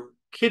where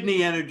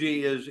kidney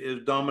energy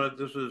is dominant.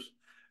 This is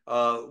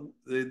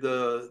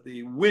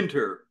the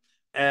winter,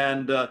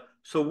 and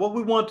so what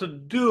we want to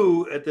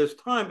do at this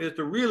time is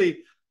to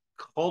really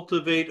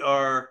cultivate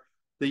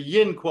the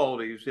yin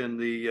qualities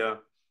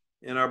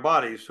in our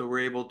bodies, so we're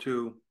able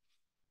to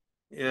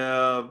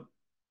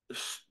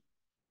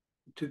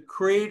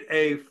create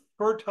a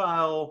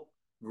fertile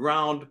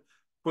ground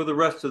for the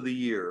rest of the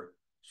year,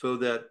 so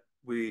that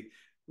we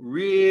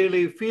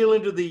really feel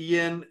into the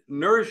yin,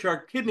 nourish our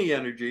kidney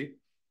energy,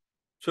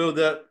 so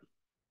that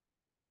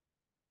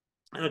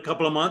in a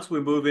couple of months we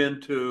move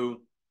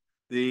into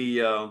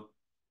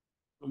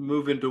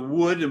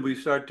wood, and we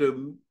start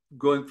to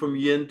going from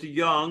yin to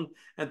yang,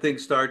 and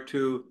things start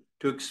to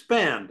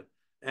expand.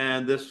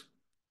 And this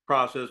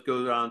process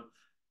goes on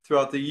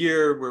throughout the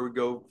year, where we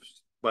go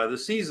by the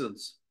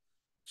seasons.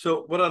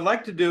 So what I'd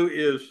like to do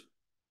is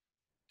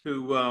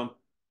to,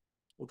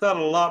 without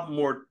a lot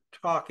more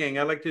talking,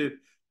 I'd like to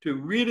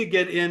really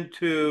get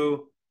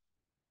into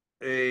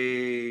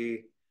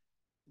the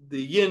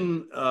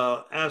yin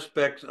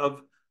aspects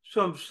of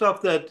some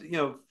stuff that,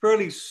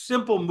 fairly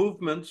simple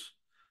movements,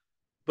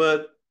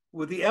 but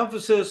with the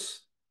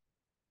emphasis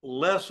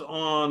less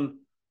on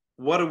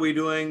what are we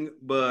doing,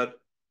 but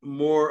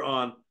more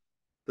on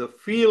the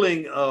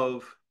feeling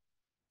of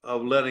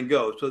letting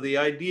go. So the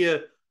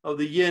idea of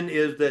the yin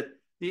is that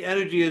the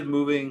energy is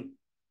moving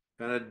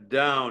kind of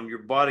down. Your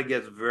body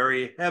gets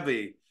very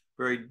heavy,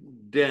 very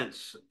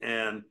dense,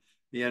 and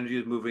the energy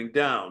is moving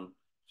down.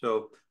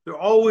 So there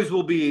always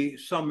will be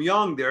some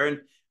yang there.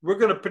 And we're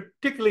going to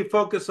particularly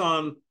focus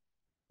on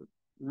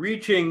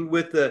reaching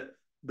with the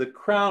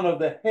crown of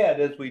the head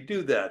as we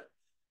do that,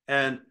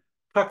 and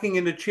tucking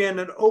in the chin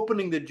and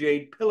opening the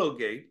jade pillow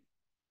gate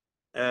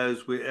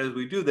as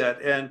we do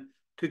that. And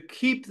to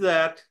keep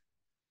that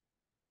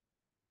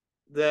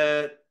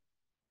the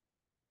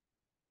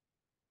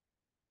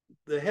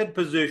head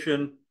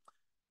position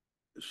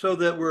so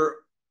that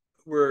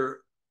we're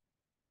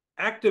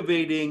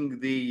activating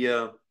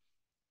the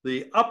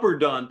upper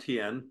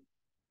dantian,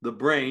 the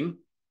brain,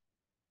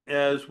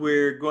 as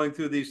we're going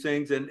through these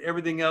things, and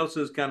everything else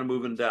is kind of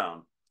moving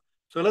down.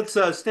 So let's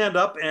stand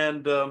up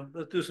and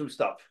let's do some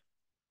stuff.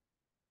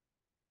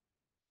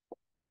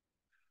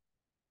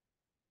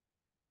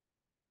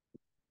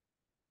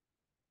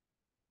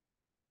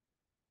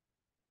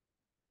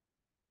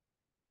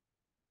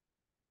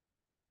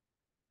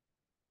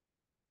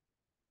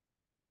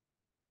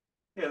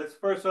 Yeah,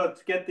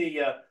 let's get the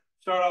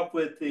start off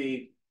with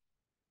the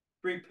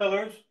 3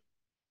 pillars,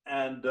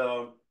 and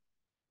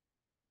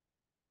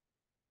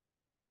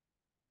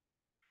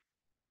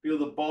feel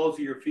the balls of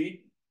your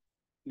feet.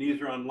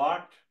 Knees are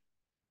unlocked.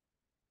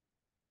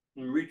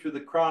 And reach with the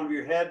crown of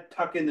your head,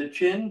 tuck in the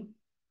chin,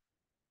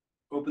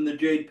 open the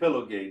jade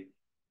pillow gate.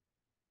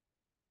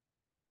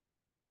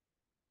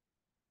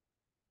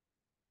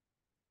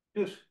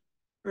 Just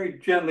very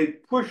gently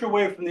push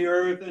away from the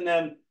earth, and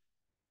then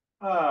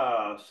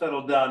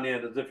settle down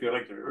in as if you're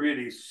like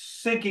really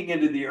sinking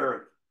into the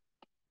earth.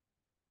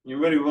 You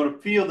really want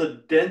to feel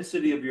the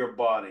density of your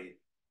body.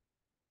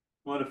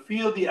 You want to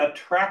feel the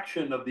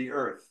attraction of the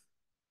earth.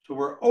 So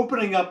we're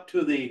opening up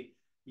to the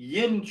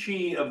Yin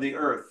Qi of the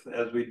earth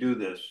as we do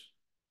this.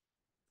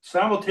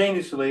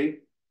 Simultaneously,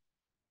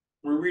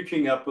 we're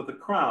reaching up with the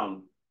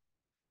crown.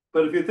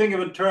 But if you think of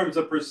it in terms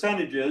of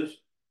percentages,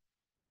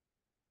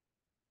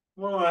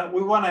 well,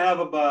 we want to have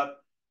about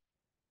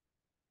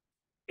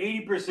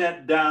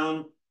 80%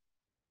 down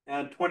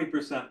and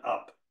 20%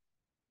 up.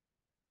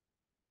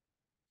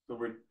 So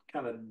we're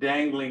kind of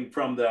dangling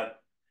from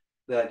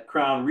that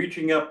crown,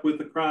 reaching up with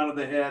the crown of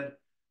the head.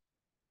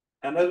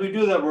 And as we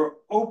do that, we're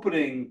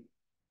opening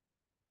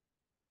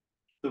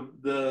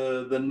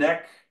the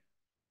neck,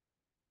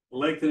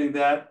 lengthening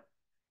that,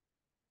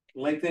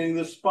 lengthening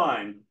the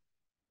spine.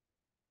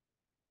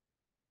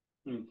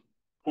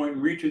 Point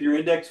and reach with your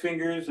index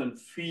fingers and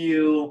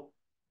feel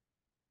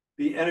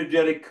the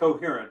energetic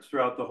coherence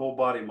throughout the whole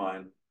body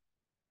mind.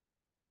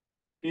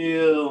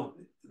 Feel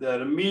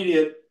that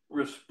immediate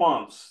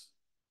response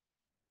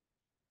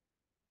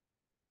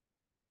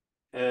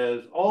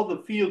as all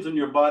the fields in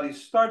your body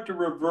start to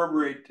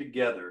reverberate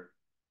together.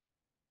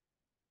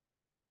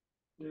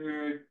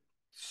 They're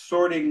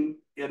sorting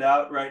it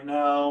out right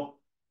now,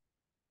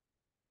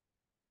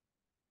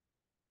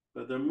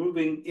 but they're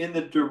moving in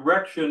the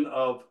direction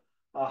of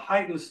a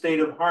heightened state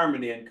of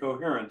harmony and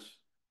coherence.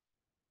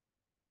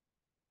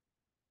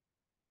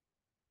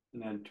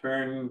 And then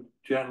turn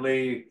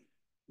gently,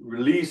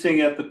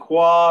 releasing at the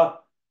qua.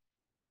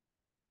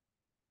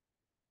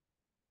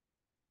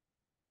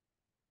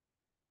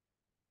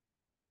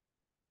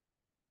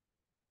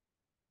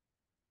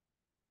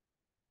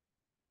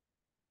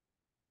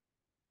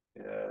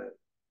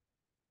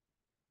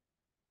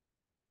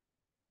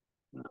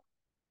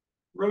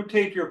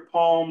 Rotate your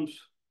palms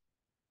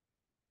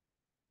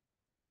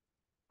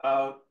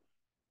out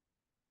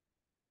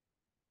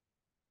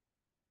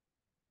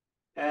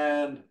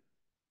and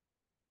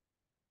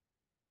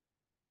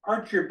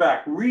arch your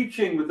back,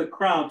 reaching with the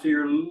crown. So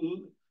you're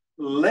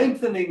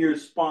lengthening your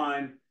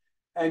spine,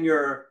 and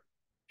you're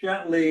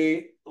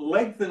gently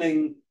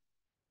lengthening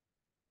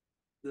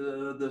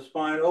the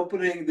spine,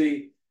 opening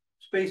the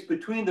space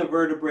between the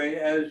vertebrae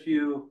as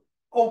you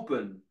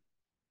open.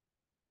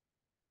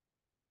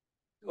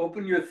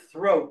 Open your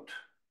throat,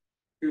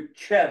 your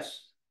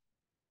chest,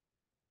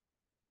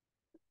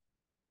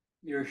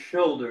 your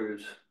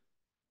shoulders.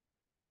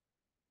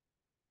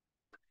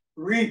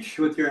 Reach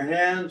with your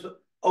hands,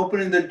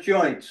 opening the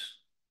joints.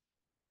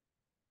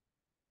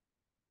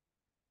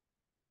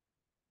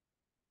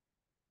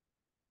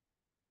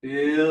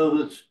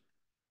 Feel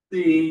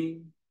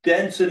the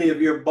density of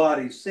your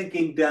body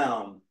sinking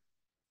down,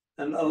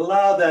 and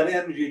allow that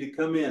energy to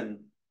come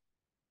in.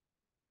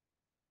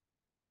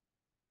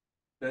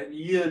 That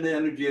yin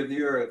energy of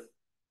the earth.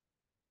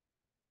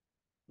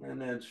 And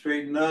then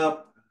straighten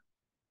up,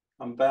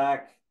 come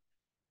back,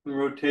 and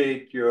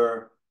rotate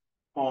your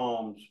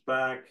palms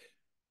back.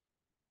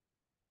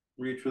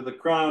 Reach with the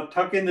crown,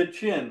 tuck in the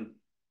chin.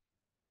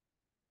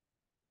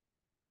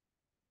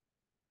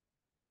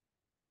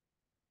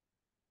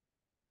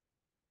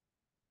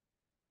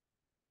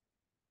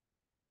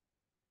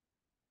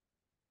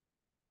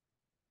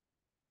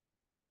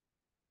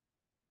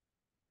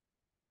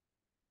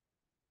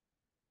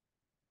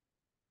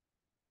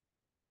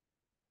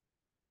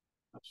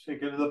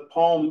 Sink into the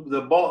palm,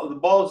 the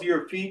balls of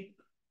your feet.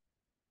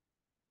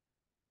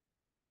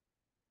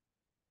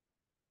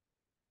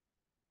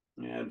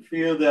 And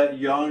feel that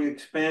yang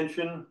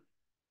expansion.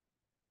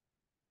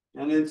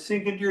 And then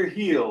sink into your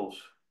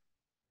heels,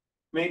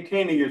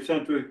 maintaining your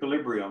central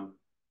equilibrium.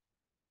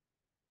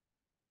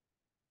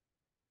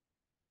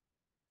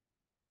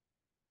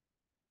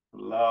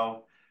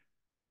 Allow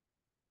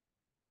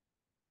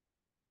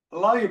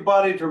your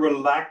body to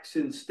relax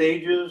in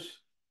stages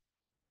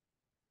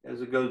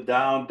as it goes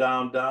down,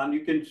 down, down.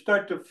 You can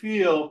start to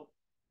feel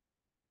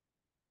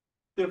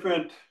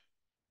different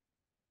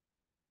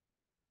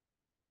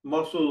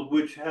muscles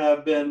which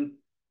have been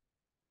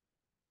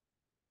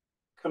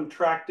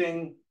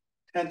contracting,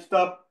 tensed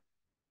up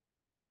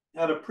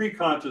at a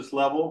preconscious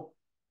level.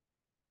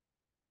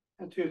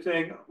 And so you're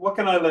saying, what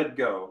can I let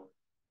go?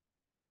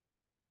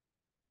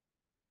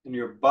 In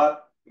your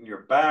butt, in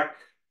your back,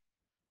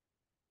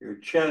 your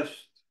chest,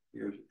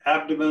 your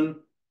abdomen.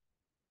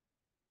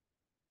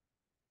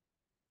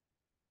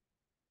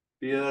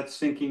 Feel that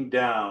sinking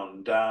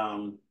down,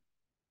 down.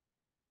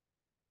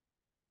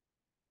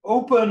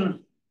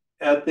 Open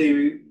at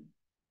the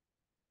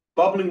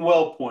bubbling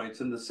well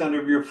points in the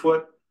center of your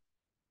foot,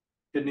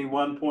 kidney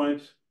 1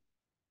 points.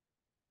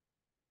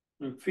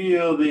 And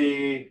feel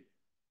the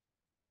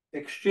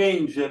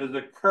exchange that is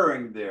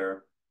occurring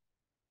there.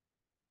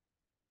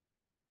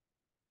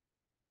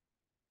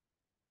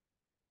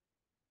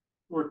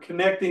 We're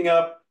connecting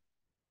up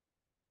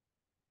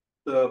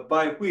the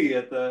bai hui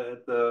at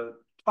the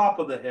top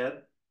of the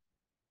head.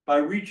 By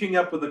reaching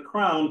up with the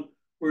crown,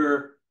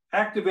 we're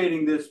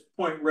activating this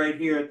point right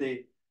here at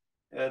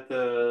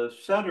the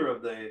center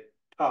of the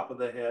top of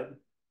the head.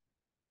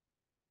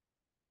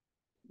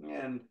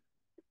 And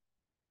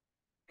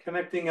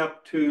connecting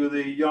up to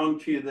the yang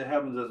qi of the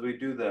heavens as we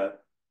do that.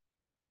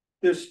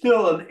 There's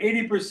still an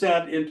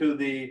 80% into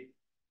the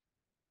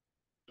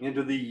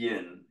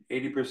yin,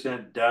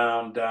 80%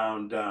 down,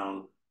 down,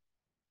 down.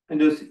 And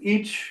just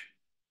each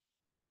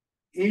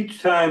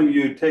time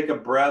you take a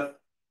breath,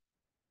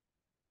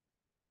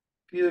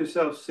 feel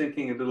yourself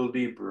sinking a little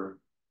deeper,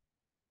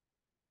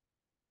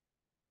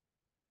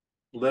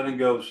 letting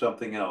go of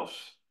something else.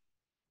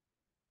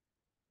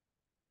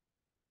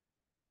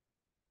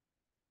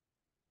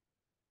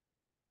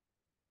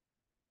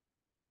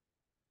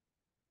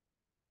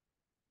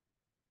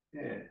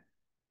 Yeah.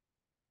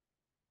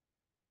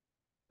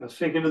 Now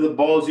sink into the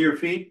balls of your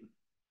feet.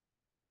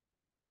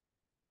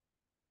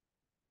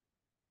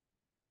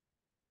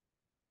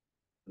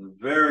 And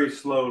very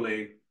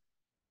slowly,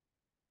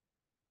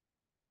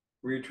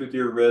 reach with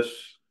your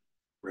wrists.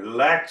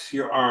 Relax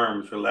your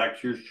arms,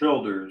 relax your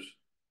shoulders.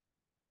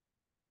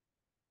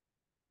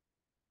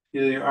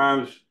 Feel your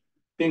arms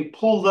being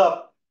pulled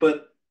up,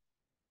 but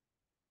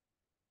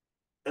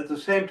at the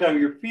same time,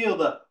 you feel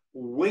the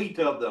weight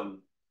of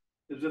them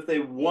as if they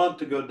want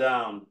to go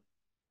down.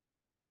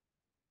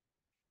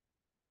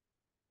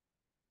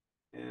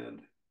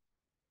 And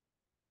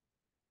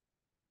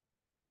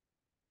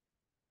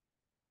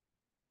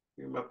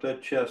bring them up to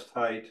chest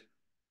height.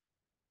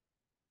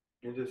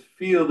 And just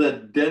feel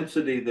that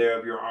density there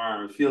of your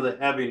arms. Feel the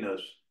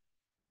heaviness.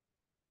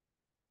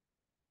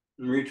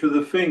 And reach with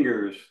the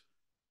fingers.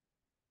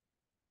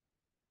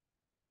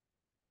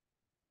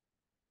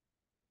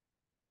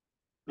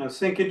 Now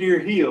sink into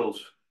your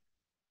heels.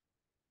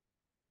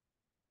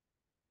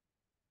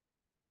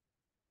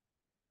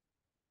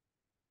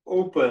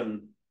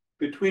 Open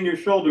between your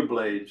shoulder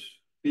blades.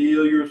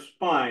 Feel your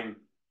spine.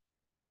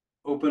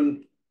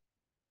 Open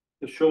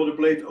the shoulder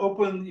blades.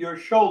 Open your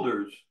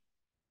shoulders.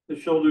 The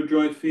shoulder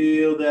joints,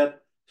 feel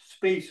that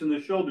space in the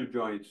shoulder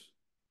joints.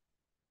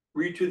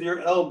 Reach with your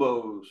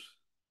elbows.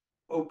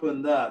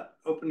 Open that.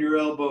 Open your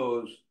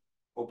elbows.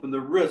 Open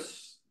the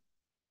wrists.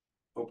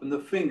 Open the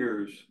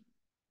fingers.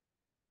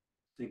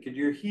 Sink into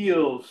your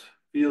heels.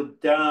 Feel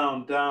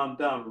down, down,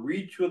 down.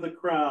 Reach with the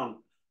crown.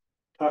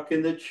 Tuck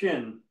in the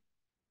chin.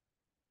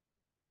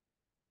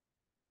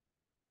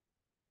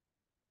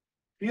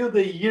 Feel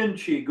the Yin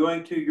Qi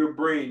going to your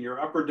brain,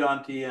 your upper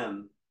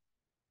dantian.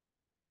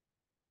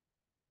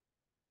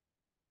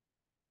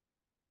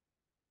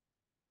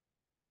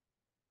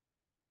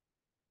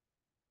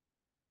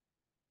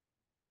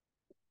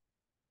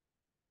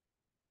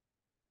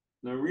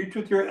 Now reach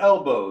with your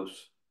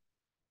elbows.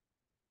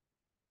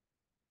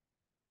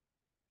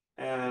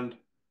 And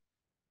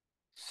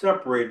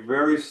separate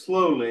very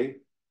slowly.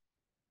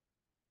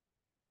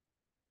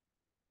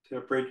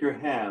 Separate your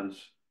hands.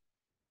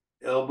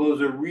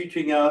 Elbows are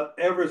reaching out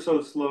ever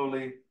so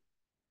slowly.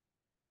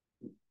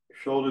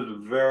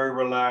 Shoulders very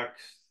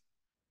relaxed.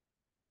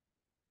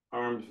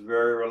 Arms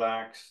very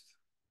relaxed.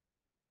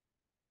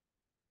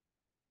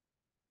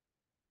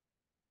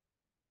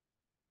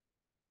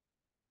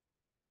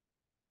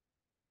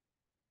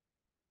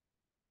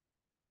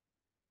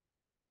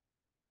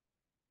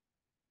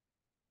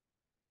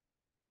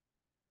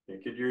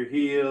 Look at your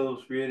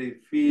heels, really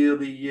feel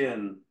the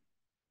yin.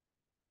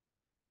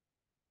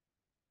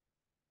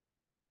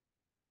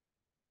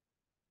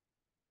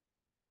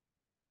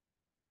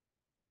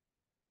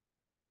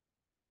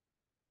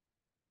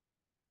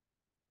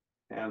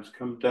 Hands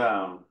come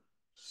down,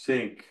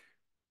 sink.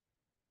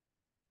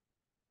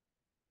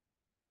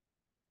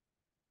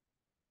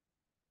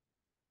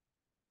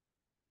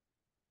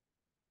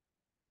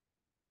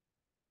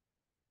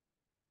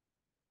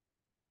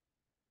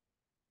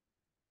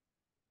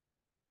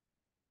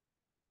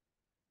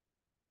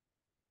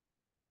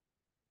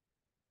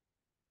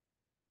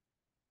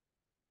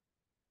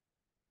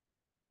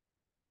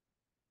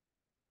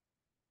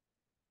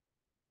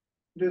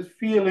 Just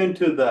feel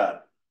into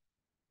that.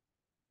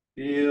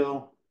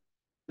 Feel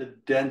the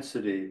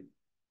density.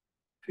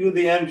 Feel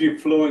the energy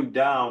flowing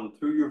down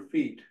through your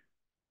feet,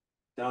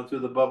 down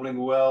through the bubbling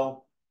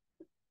well,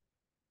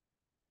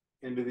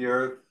 into the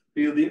earth.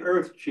 Feel the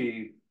earth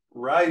chi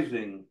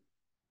rising,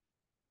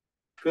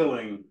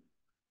 filling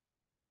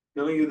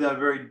you that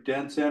very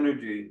dense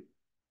energy.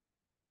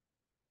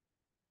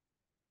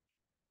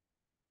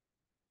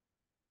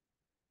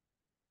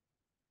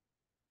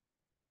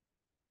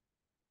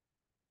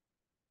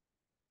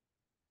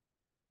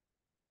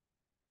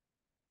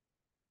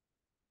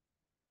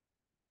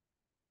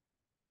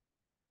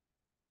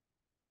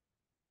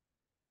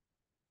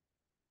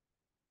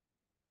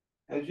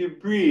 As you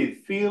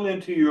breathe, feel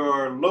into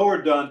your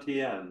lower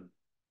dantian.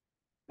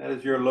 That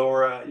is your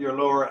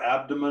lower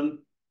abdomen,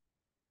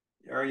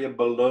 area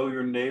below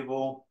your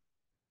navel,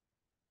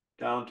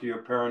 down to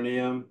your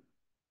perineum,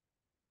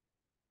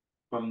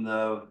 from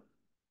the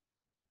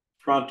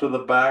front to the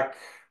back,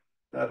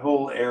 that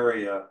whole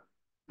area.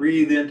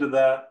 Breathe into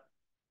that.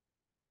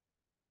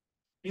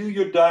 Feel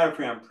your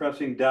diaphragm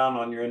pressing down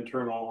on your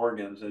internal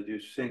organs as you're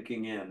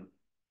sinking in.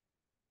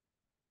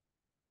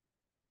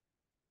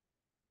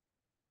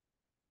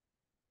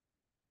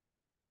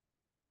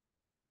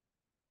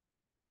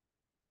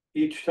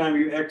 Each time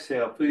you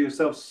exhale, feel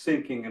yourself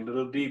sinking a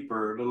little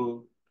deeper, a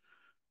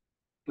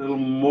little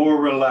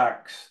more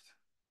relaxed.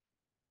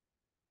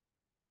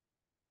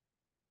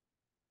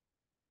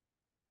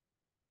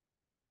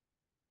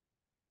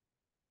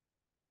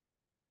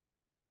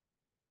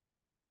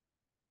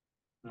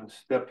 And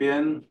step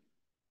in.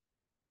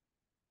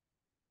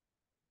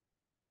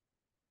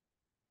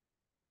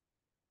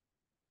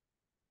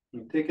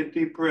 And take a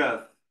deep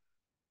breath.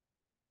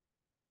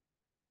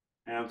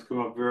 Hands come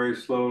up very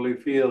slowly.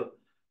 Feel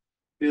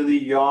the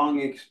yang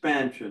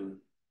expansion.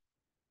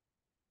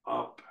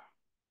 Up,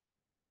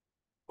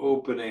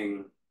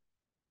 opening.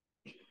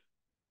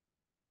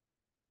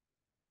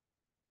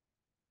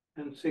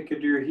 And sink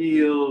into your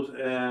heels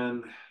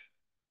and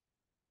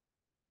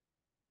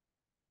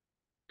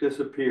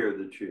disappear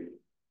the chi.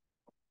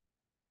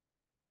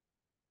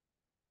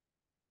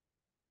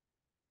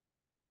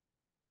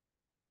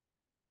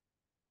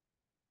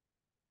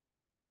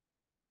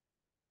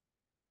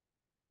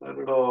 Let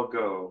it all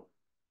go.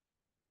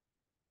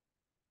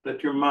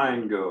 Let your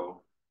mind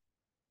go.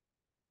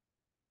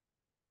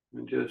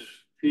 And just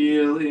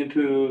feel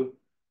into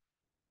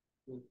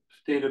a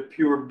state of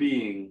pure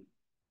being.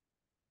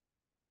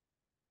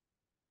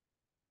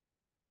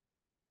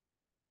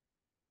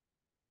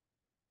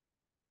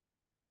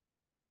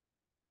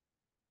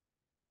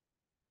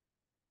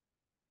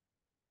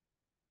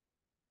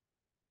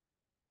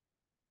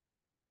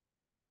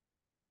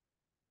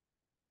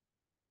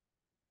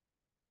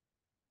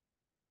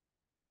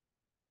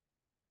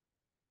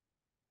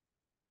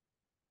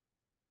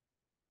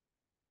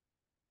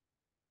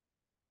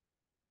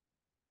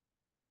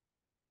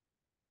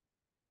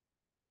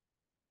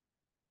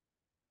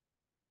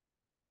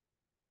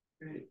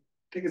 Okay.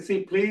 Take a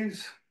seat,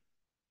 please.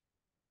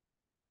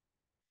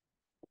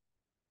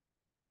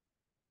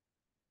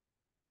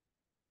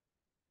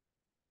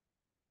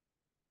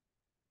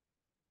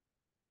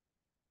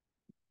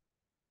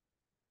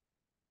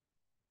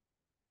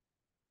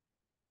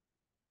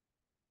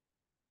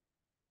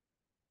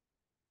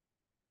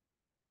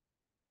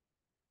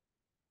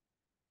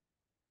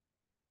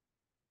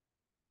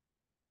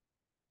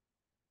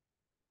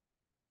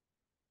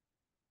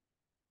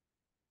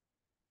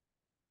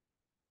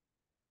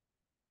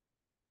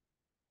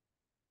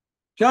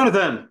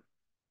 Jonathan,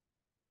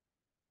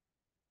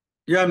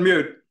 you're on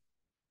mute.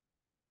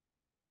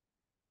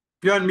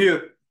 You're on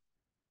mute.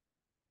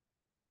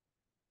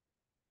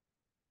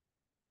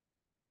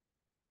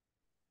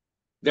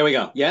 There we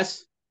go.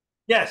 Yes?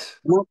 Yes.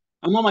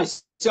 I'm on my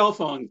cell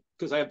phone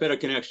because I have better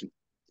connection.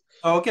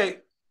 Okay.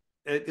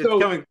 It's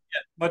coming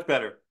much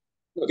better.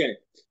 Okay.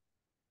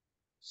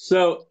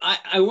 So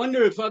I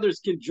wonder if others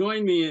can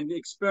join me in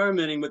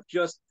experimenting with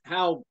just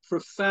how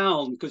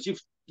profound, because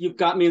you've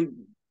got me,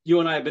 you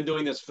and I have been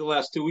doing this for the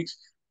last 2 weeks,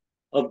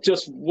 of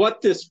just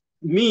what this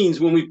means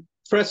when we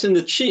press in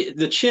the chin.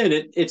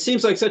 It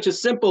seems like such a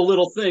simple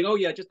little thing. Oh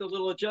yeah, just a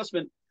little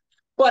adjustment,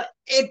 but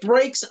it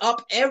breaks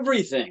up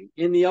everything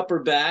in the upper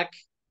back,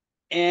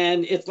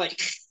 and it's like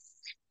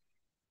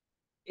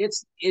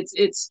it's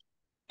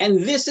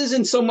and this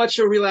isn't so much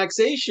a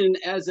relaxation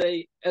as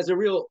a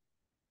real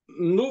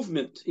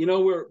movement. You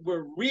know,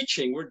 we're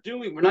reaching, we're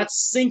doing, we're not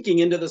sinking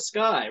into the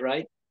sky,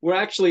 right? We're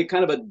actually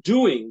kind of a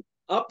doing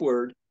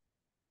upward,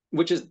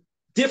 which is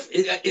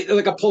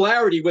like a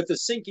polarity with the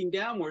sinking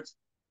downwards.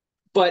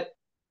 But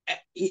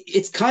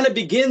it kind of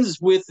begins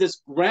with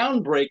this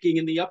groundbreaking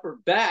in the upper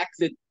back,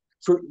 that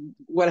for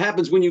what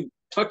happens when you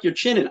tuck your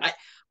chin in.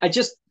 I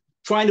just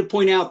trying to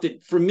point out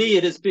that for me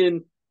it has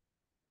been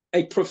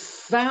a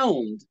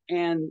profound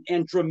and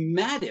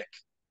dramatic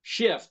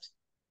shift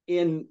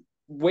in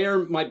where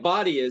my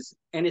body is,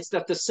 and it's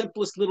that the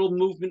simplest little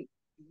movement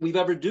we've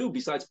ever do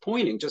besides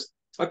pointing, just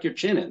tuck your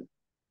chin in.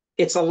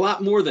 It's a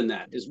lot more than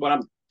that, is what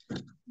I'm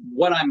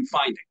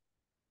finding.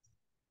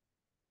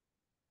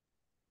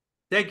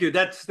 Thank you.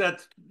 That's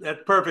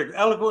perfect.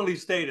 Eloquently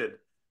stated.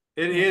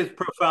 It is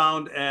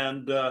profound.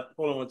 And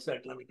hold on one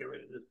sec. Let me get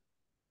rid of this.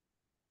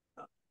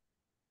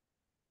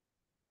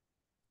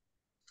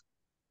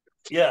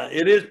 Yeah,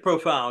 it is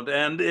profound,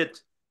 and it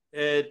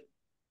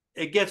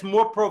gets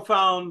more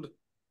profound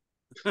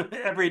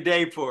every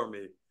day for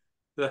me.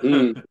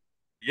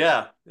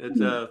 Yeah, it's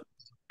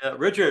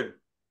Richard.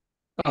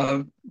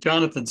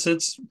 Jonathan,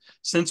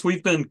 since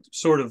we've been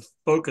sort of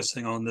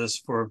focusing on this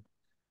for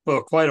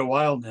quite a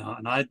while now,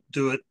 and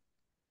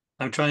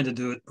I'm trying to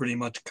do it pretty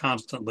much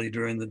constantly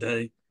during the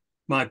day.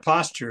 My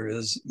posture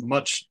is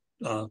much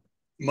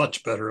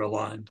better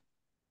aligned.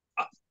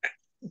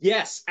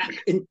 Yes,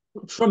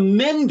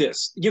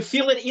 tremendous. You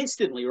feel it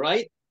instantly,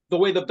 right? The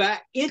way the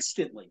back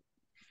instantly,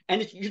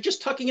 and you're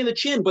just tucking in the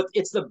chin, but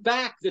it's the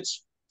back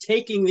that's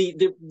taking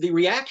the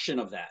reaction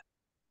of that,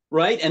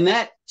 right? And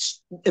that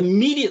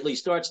immediately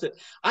starts to.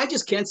 I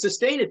just can't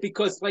sustain it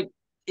because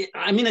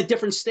I'm in a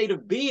different state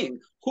of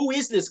being. Who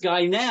is this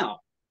guy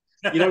now?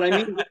 You know what I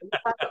mean? You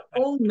have to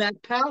own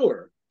that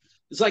power.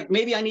 It's like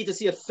maybe I need to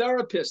see a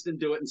therapist and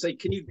do it and say,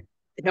 can you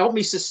help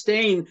me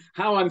sustain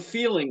how I'm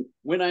feeling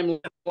when I'm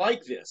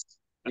like this?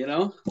 You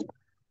know?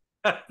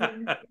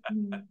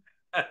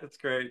 That's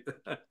great.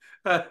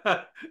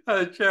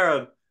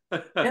 Sharon.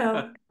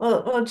 No,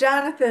 well,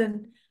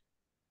 Jonathan,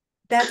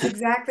 that's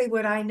exactly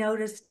what I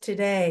noticed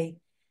today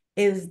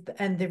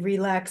and the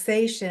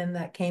relaxation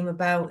that came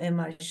about in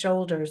my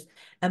shoulders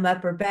and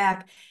upper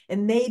back. It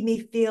made me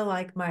feel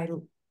like my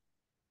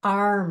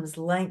arms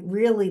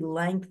really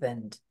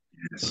lengthened.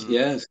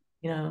 Yes.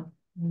 You know.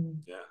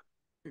 Yeah.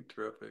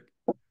 Terrific.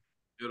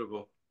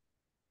 Beautiful.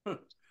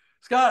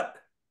 Scott.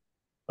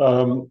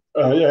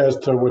 As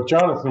to what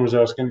Jonathan was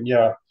asking,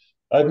 yeah,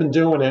 I've been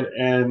doing it,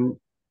 and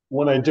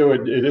when I do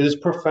it, it is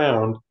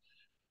profound,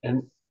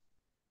 and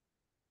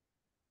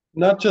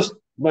not just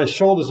my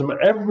shoulders,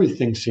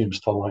 everything seems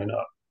to line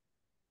up.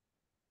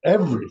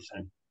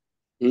 Everything.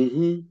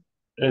 Mm-hmm.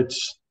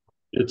 It's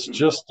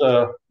just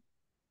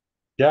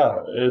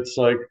it's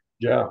like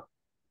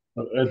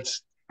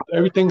it's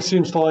everything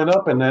seems to line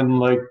up, and then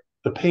like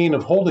the pain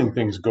of holding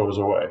things goes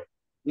away.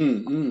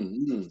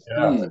 It's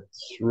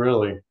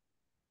really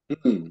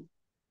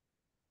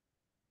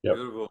Yep.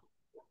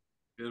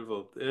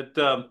 Beautiful.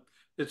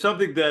 It's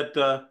something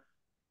that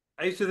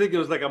I used to think it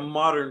was like a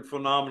modern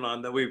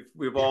phenomenon that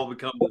we've all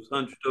become this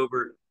hunched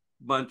over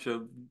bunch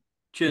of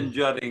chin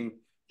jutting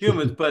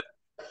humans, but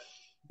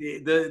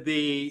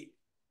the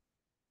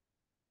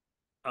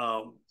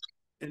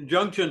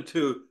injunction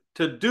to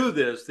do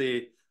this,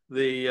 the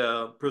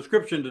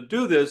prescription to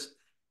do this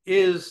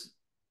is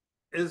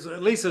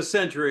at least a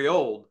century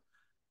old,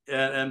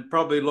 and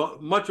probably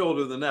much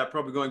older than that,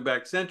 probably going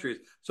back centuries.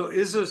 So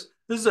this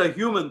is a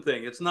human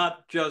thing. It's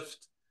not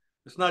just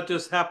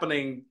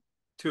happening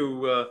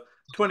to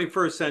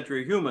 21st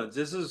century humans.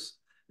 This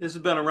has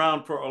been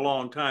around for a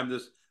long time.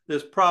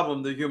 This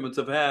problem the humans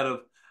have had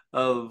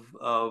of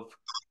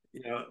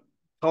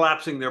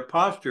collapsing their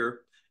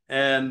posture,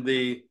 and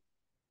the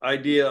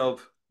idea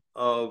of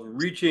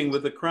reaching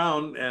with the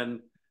crown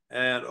and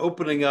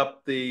opening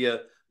up the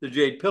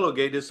jade pillow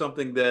gate is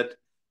something that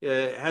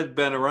has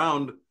been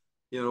around,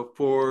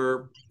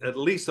 for at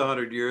least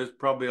 100 years,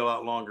 probably a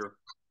lot longer.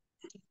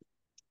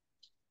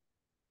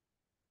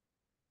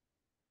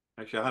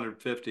 Actually,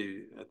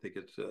 150, I think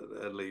it's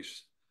at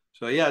least.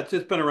 So yeah, it's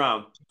just been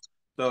around.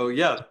 So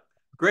yeah,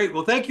 great.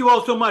 Well, thank you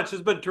all so much.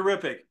 It's been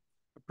terrific.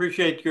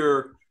 Appreciate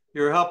your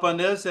help on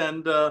this,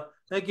 and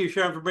thank you,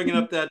 Sharon, for bringing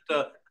up that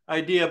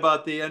idea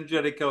about the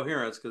energetic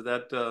coherence, because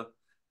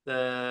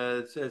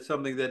that's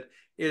something that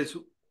is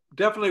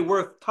definitely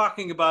worth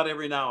talking about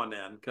every now and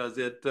then, because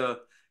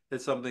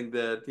it's something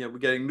that we're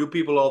getting new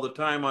people all the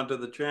time onto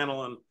the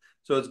channel, and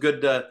so it's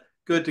good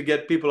to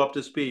get people up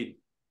to speed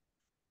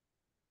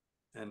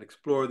and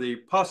explore the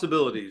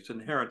possibilities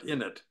inherent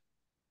in it.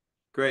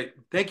 Great.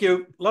 Thank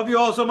you. Love you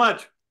all so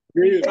much.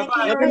 Thank you,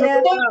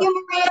 Maria. Thank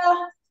you,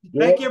 Maria. Yeah.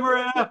 Thank you,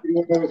 Maria.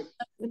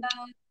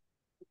 Bye.